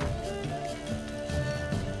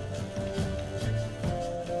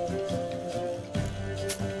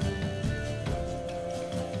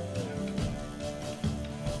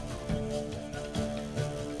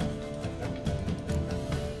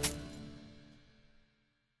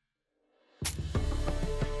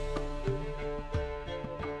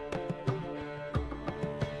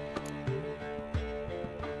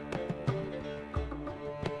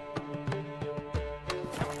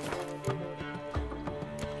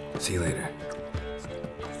 See you later.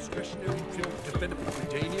 Discretionary trip to benefit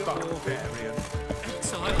Britannia barbarian.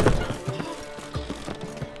 Exile.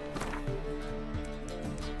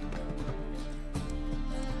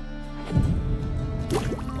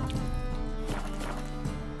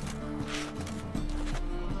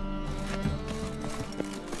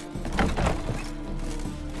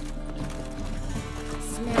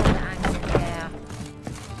 Smell the hangs in there.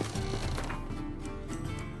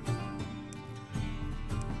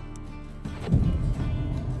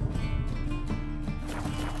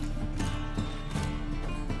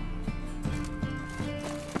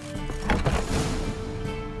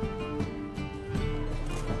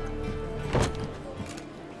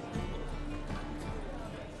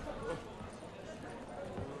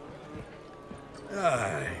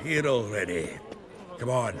 Here already. Come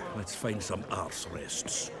on, let's find some arse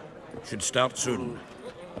rests. Should start soon.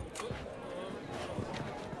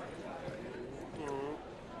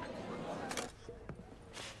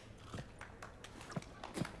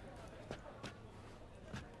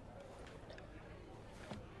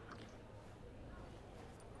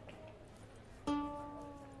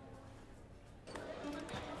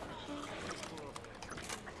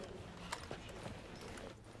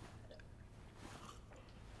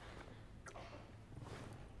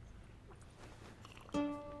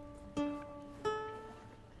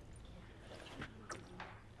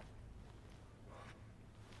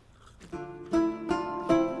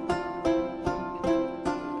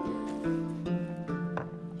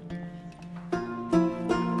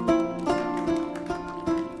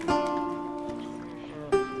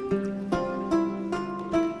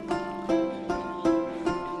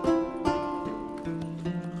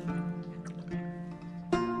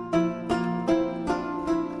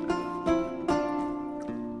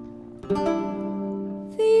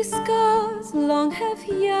 These scars long have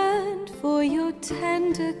yearned for your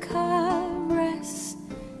tender caress,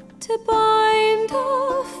 to bind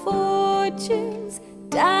our fortunes.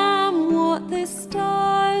 Damn what the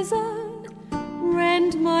stars own.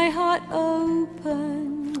 Rend my heart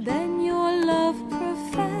open, then your love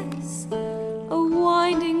profess, a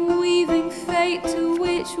winding, weaving fate to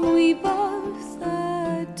which we both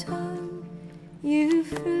atone. You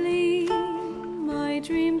flee, my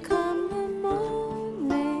dream come the morning.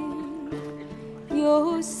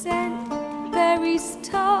 Your scent, berries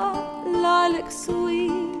tart, lilac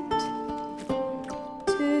sweet,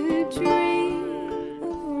 to dream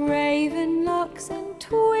of raven locks and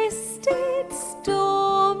twisted,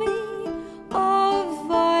 stormy, of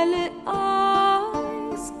violet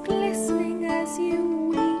eyes glistening as you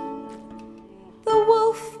weep. The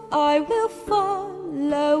wolf I will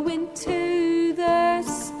follow into the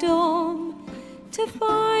storm, to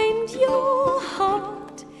find your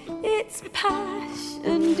heart, its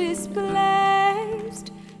passion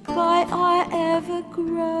displaced by our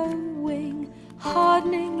ever-growing,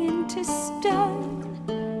 hardening into stone.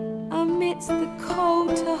 Amidst the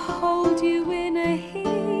cold, to hold you in a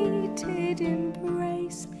heated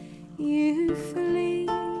embrace. You flee,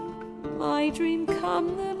 my dream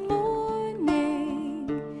come the morning.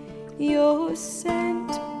 Your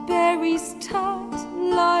scent, berries tart,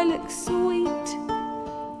 lilac sweet,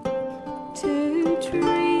 to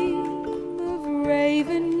dream of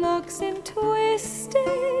raven locks and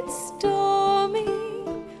twisted, stormy,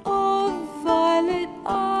 of violet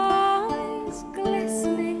eyes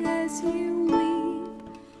glistening as you weep.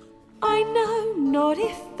 I know not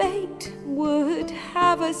if fate would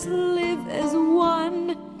have us live as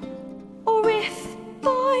one, or if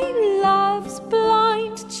by love's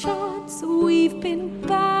blind chance we've been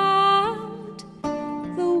bound.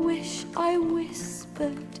 The wish I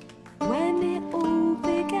whispered when it all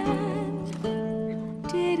began,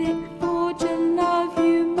 did it forge a love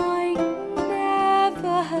you might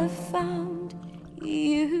never have found?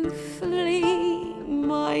 You flee,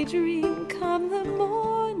 my dream come the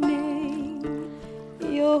morning.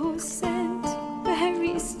 Your scent,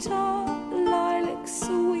 berries tart, lilac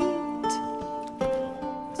sweet,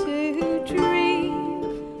 to dream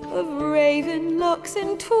of raven locks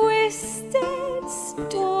and twisted,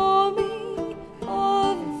 stormy,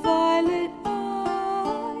 of violet eyes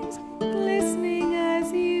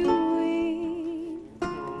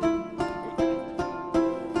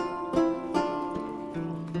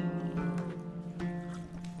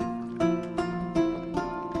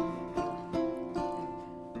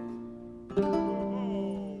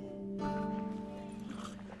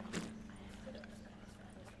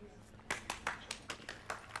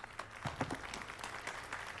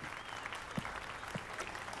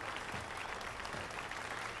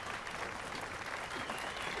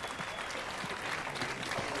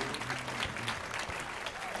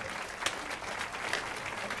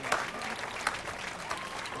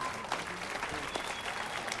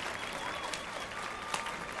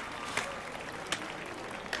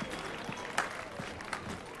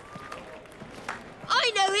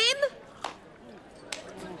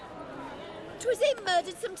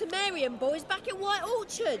Welcome to Mary and boys back at White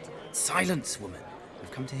Orchard. Silence, woman.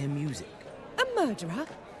 We've come to hear music. A murderer?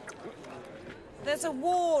 There's a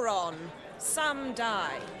war on. Some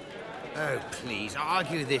die. Oh, please,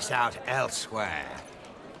 argue this out elsewhere.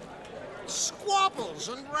 Squabbles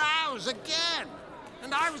and rows again.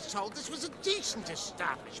 And I was told this was a decent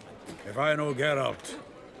establishment. If I know Geralt,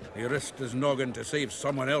 he risked his noggin to save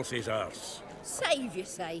someone else's arse. Save, you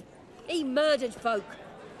say? He murdered folk.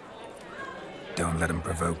 Don't let him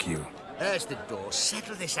provoke you. There's the door.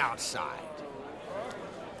 Settle this outside.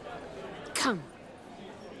 Come.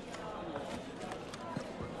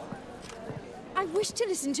 I wish to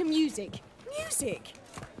listen to music. Music!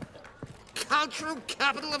 Cultural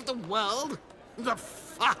capital of the world? The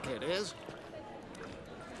fuck it is.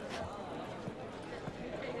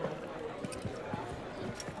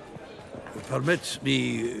 Permit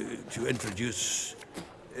me to introduce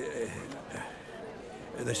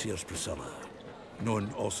this here's Priscilla,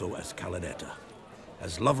 known also as Calinetta,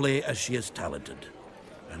 as lovely as she is talented.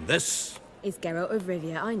 And this is Geralt of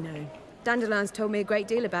Rivia, I know. Dandelion's told me a great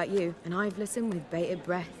deal about you, and I've listened with bated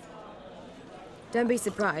breath. Don't be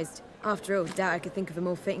surprised. After all, doubt I could think of a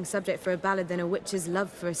more fitting subject for a ballad than a witch's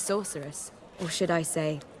love for a sorceress. Or should I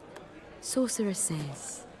say,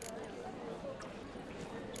 sorceresses.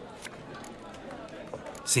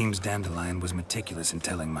 Seems Dandelion was meticulous in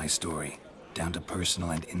telling my story, down to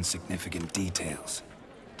personal and insignificant details.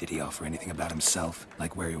 Did he offer anything about himself,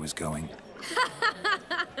 like where he was going?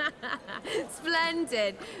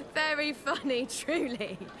 Splendid. Very funny,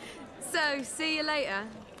 truly. So, see you later.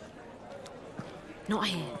 Not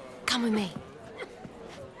here. Come with me.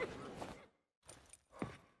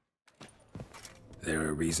 There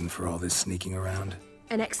a reason for all this sneaking around?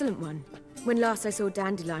 An excellent one. When last I saw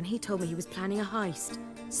Dandelion, he told me he was planning a heist.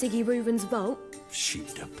 Siggy Reuven's vault.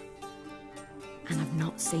 Sheeped up. And I've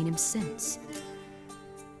not seen him since.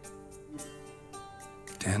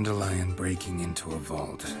 Dandelion breaking into a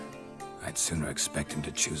vault. I'd sooner expect him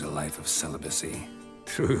to choose a life of celibacy.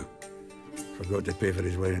 True. Forgot to pay for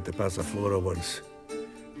his wine at the Passaflora once.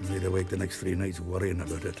 He made awake the next 3 nights worrying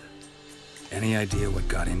about it. Any idea what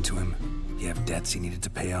got into him? He have debts he needed to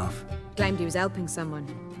pay off? Claimed he was helping someone.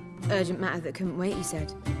 Urgent matter that couldn't wait, he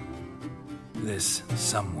said. This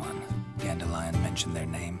someone, Dandelion mentioned their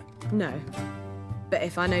name? No. But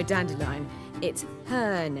if I know Dandelion, it's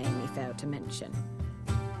her name he failed to mention.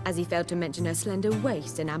 As he failed to mention her slender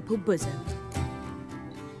waist and ample bosom.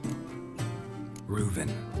 Reuven.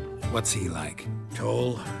 What's he like?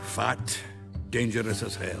 Tall, fat, dangerous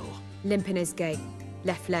as hell. Limp in his gait.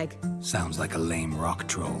 Left leg. Sounds like a lame rock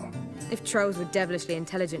troll. If trolls were devilishly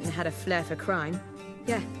intelligent and had a flair for crime,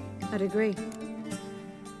 yeah, I'd agree.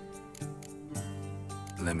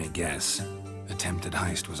 Let me guess. Attempted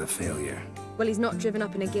heist was a failure. Well, he's not driven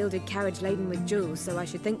up in a gilded carriage laden with jewels, so I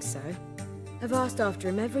should think so. I've asked after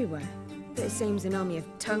him everywhere, but it seems an army of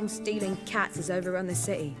tongue-stealing cats has overrun the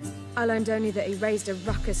city. I learned only that he raised a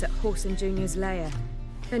ruckus at Whoreson Jr.'s lair.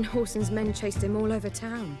 Then Whoreson's men chased him all over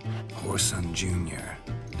town. Whoreson Jr.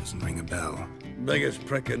 Doesn't ring a bell. Biggest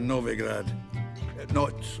prick in Novigrad.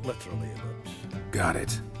 Not literally, but... Got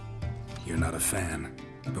it. You're not a fan.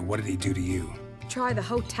 But what did he do to you? Try the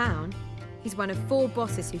whole town. He's one of 4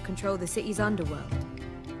 bosses who control the city's underworld.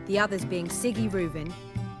 The others being Siggy Reuven,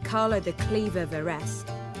 Carlo the Cleaver Verest,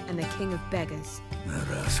 and the King of Beggars. That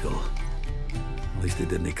rascal. At least he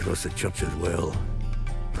didn't cross the church as well.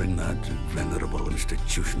 Bring that venerable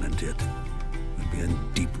institution into it. We'd be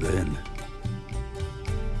in deep then.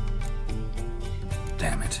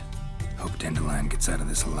 Damn it. Hope Dandelion gets out of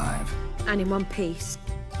this alive. And in one piece.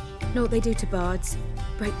 Know what they do to bards?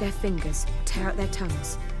 Break their fingers, tear out their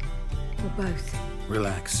tongues. Or both.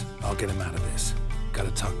 Relax. I'll get him out of this.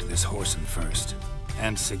 Gotta talk to this Whoreson first.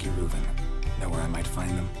 And Siggy Reuven. Know where I might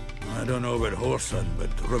find them? I don't know about Whoreson,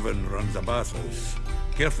 but Reuven runs a bathhouse.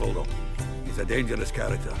 Careful, though. He's a dangerous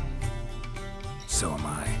character. So am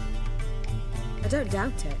I. I don't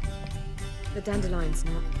doubt it. But Dandelion's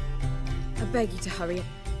not. I beg you to hurry.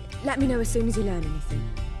 Let me know as soon as you learn anything.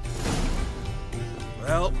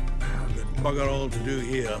 Well, I've got bugger all to do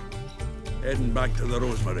here. Heading back to the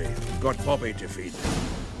Rosemary. Got Poppy to feed.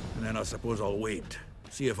 And then I suppose I'll wait.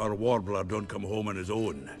 See if our warbler don't come home on his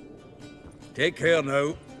own. Take care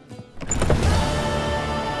now.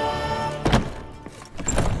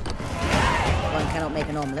 One cannot make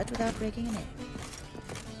an omelette without breaking an egg.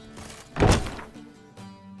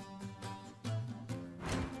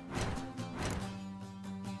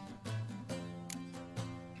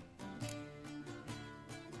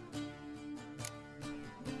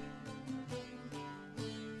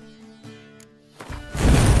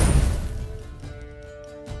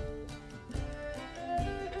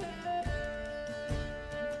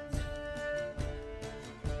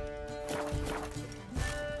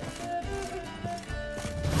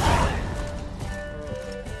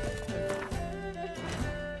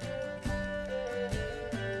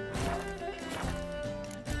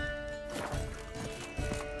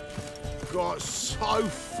 so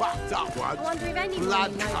fucked up once. I wonder if anyone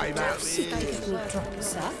Blood in Noble came out Depths of steak it. is worth drunk,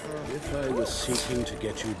 sir. If I was seeking to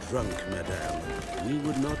get you drunk, madame, we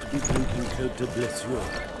would not be drinking Côte de Blessure.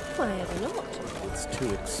 Why ever not? It's too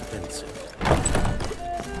expensive.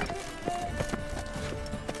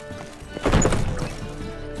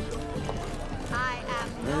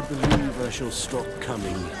 I believe I shall stop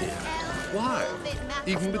coming here. Why?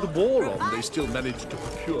 Even with the war on, they still manage to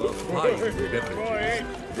procure fine beverages.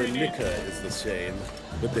 The liquor is the same,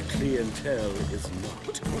 but the clientele is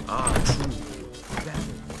not. Ah, true.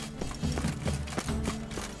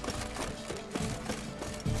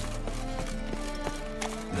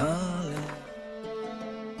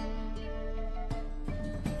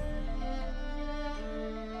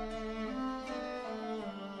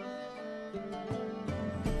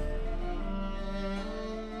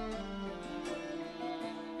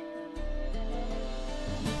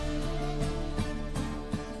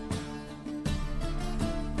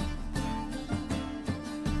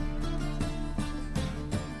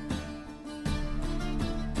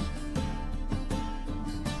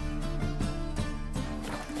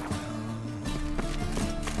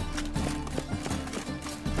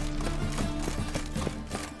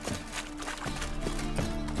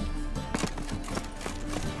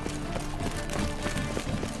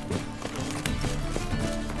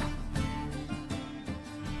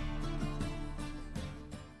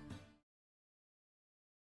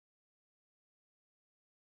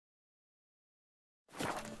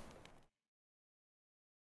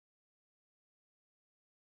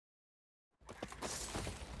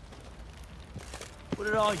 What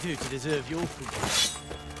did I do to deserve your forgiveness?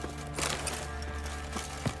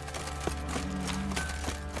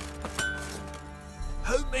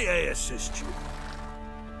 How may I assist you?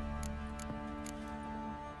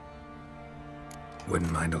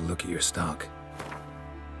 Wouldn't mind a look at your stock.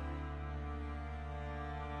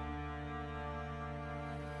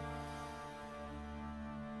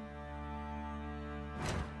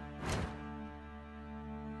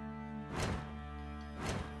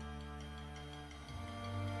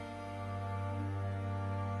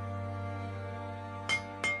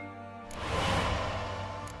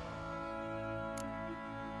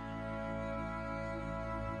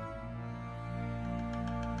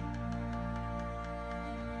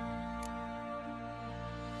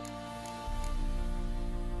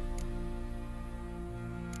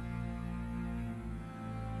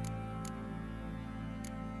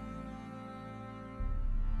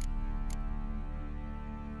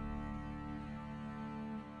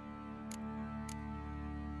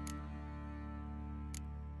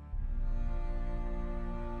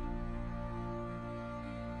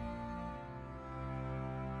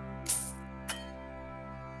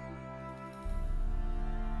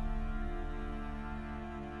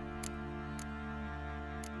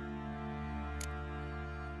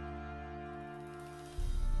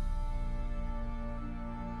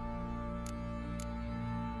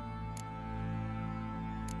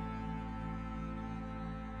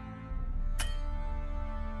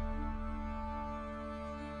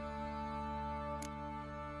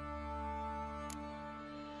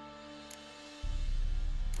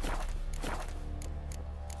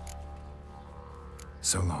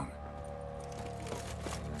 So long.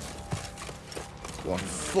 One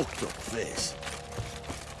fucked up face.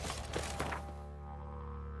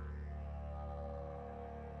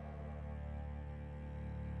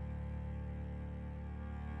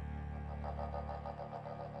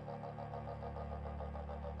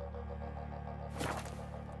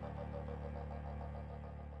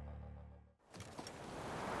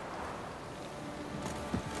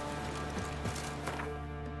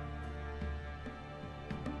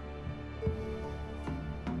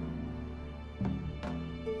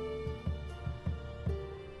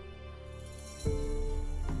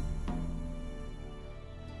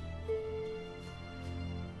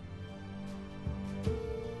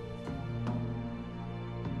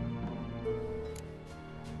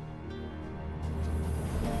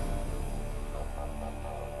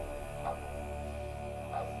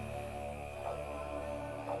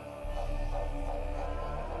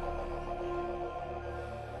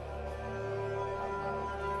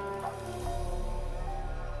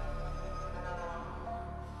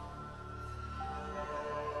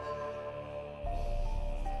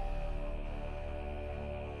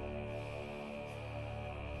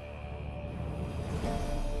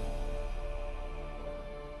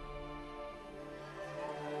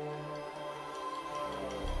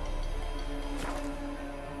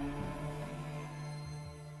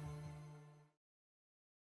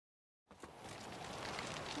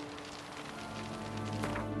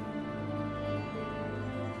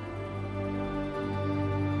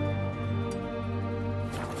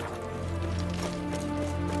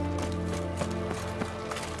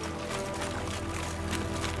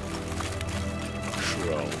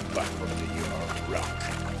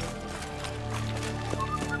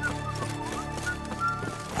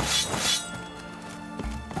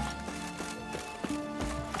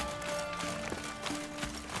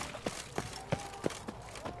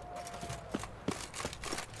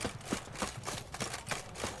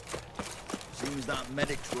 Seems that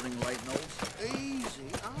medic's running late, Knowles. Easy,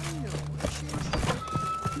 I know.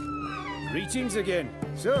 Greetings again.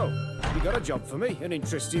 So, you got a job for me, an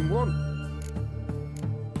interesting one.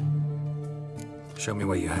 Show me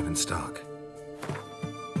what you have in stock.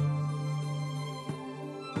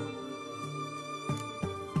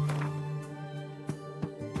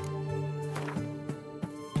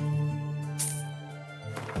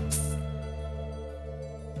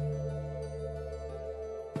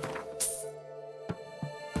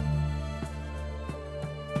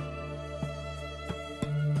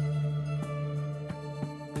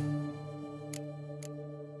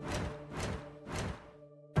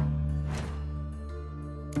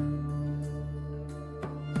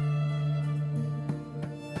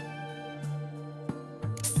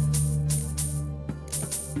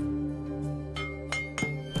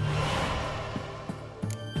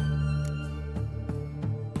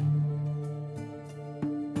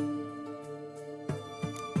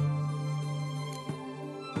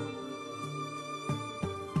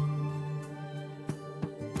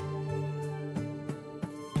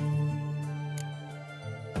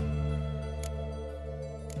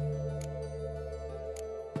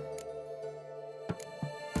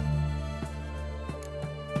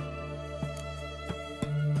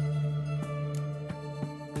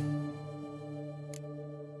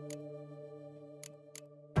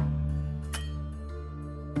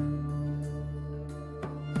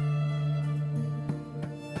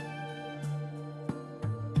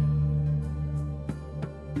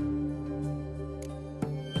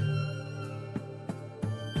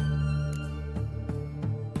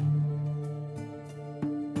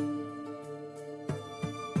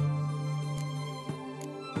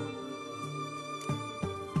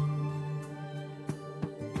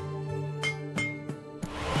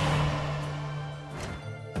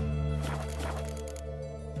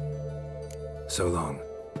 So long.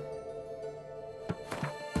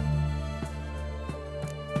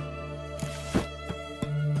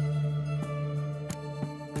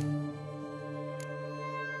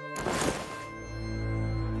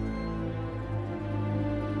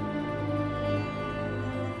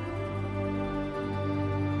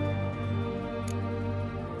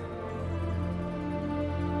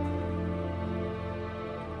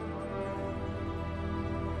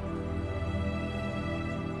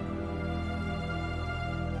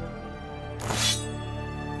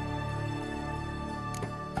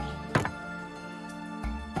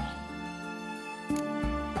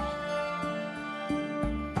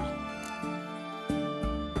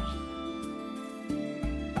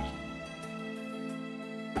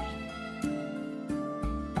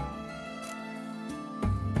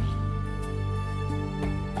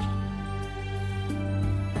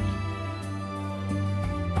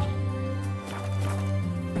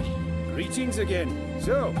 Greetings again.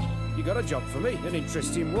 So, you got a job for me, an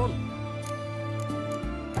interesting one.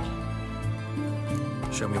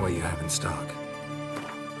 Show me what you have in stock.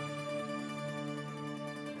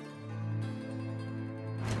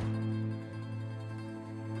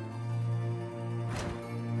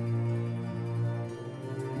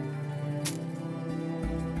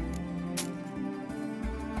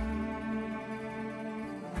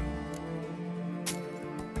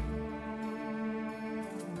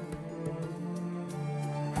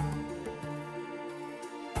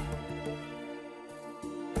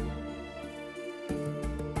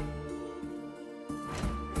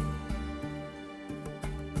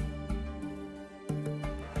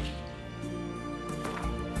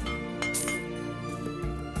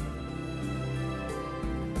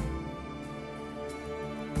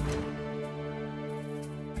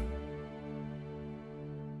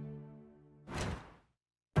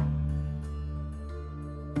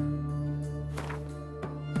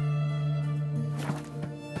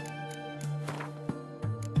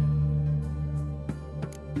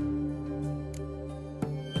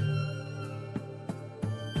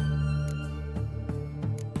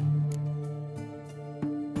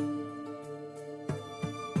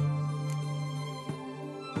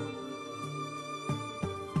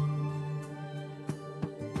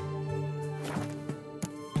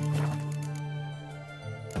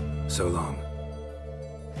 So long.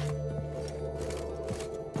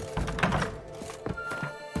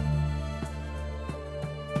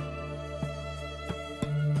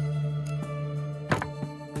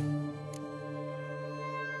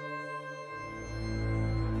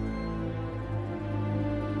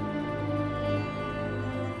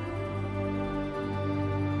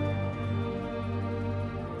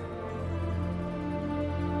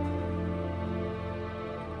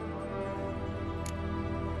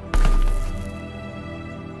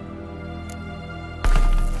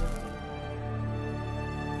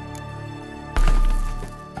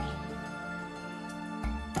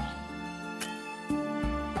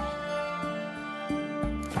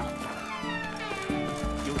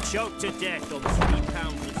 choked to death on 3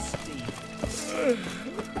 pounds of steam.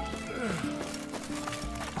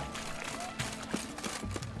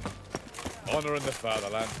 Honouring the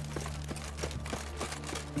fatherland.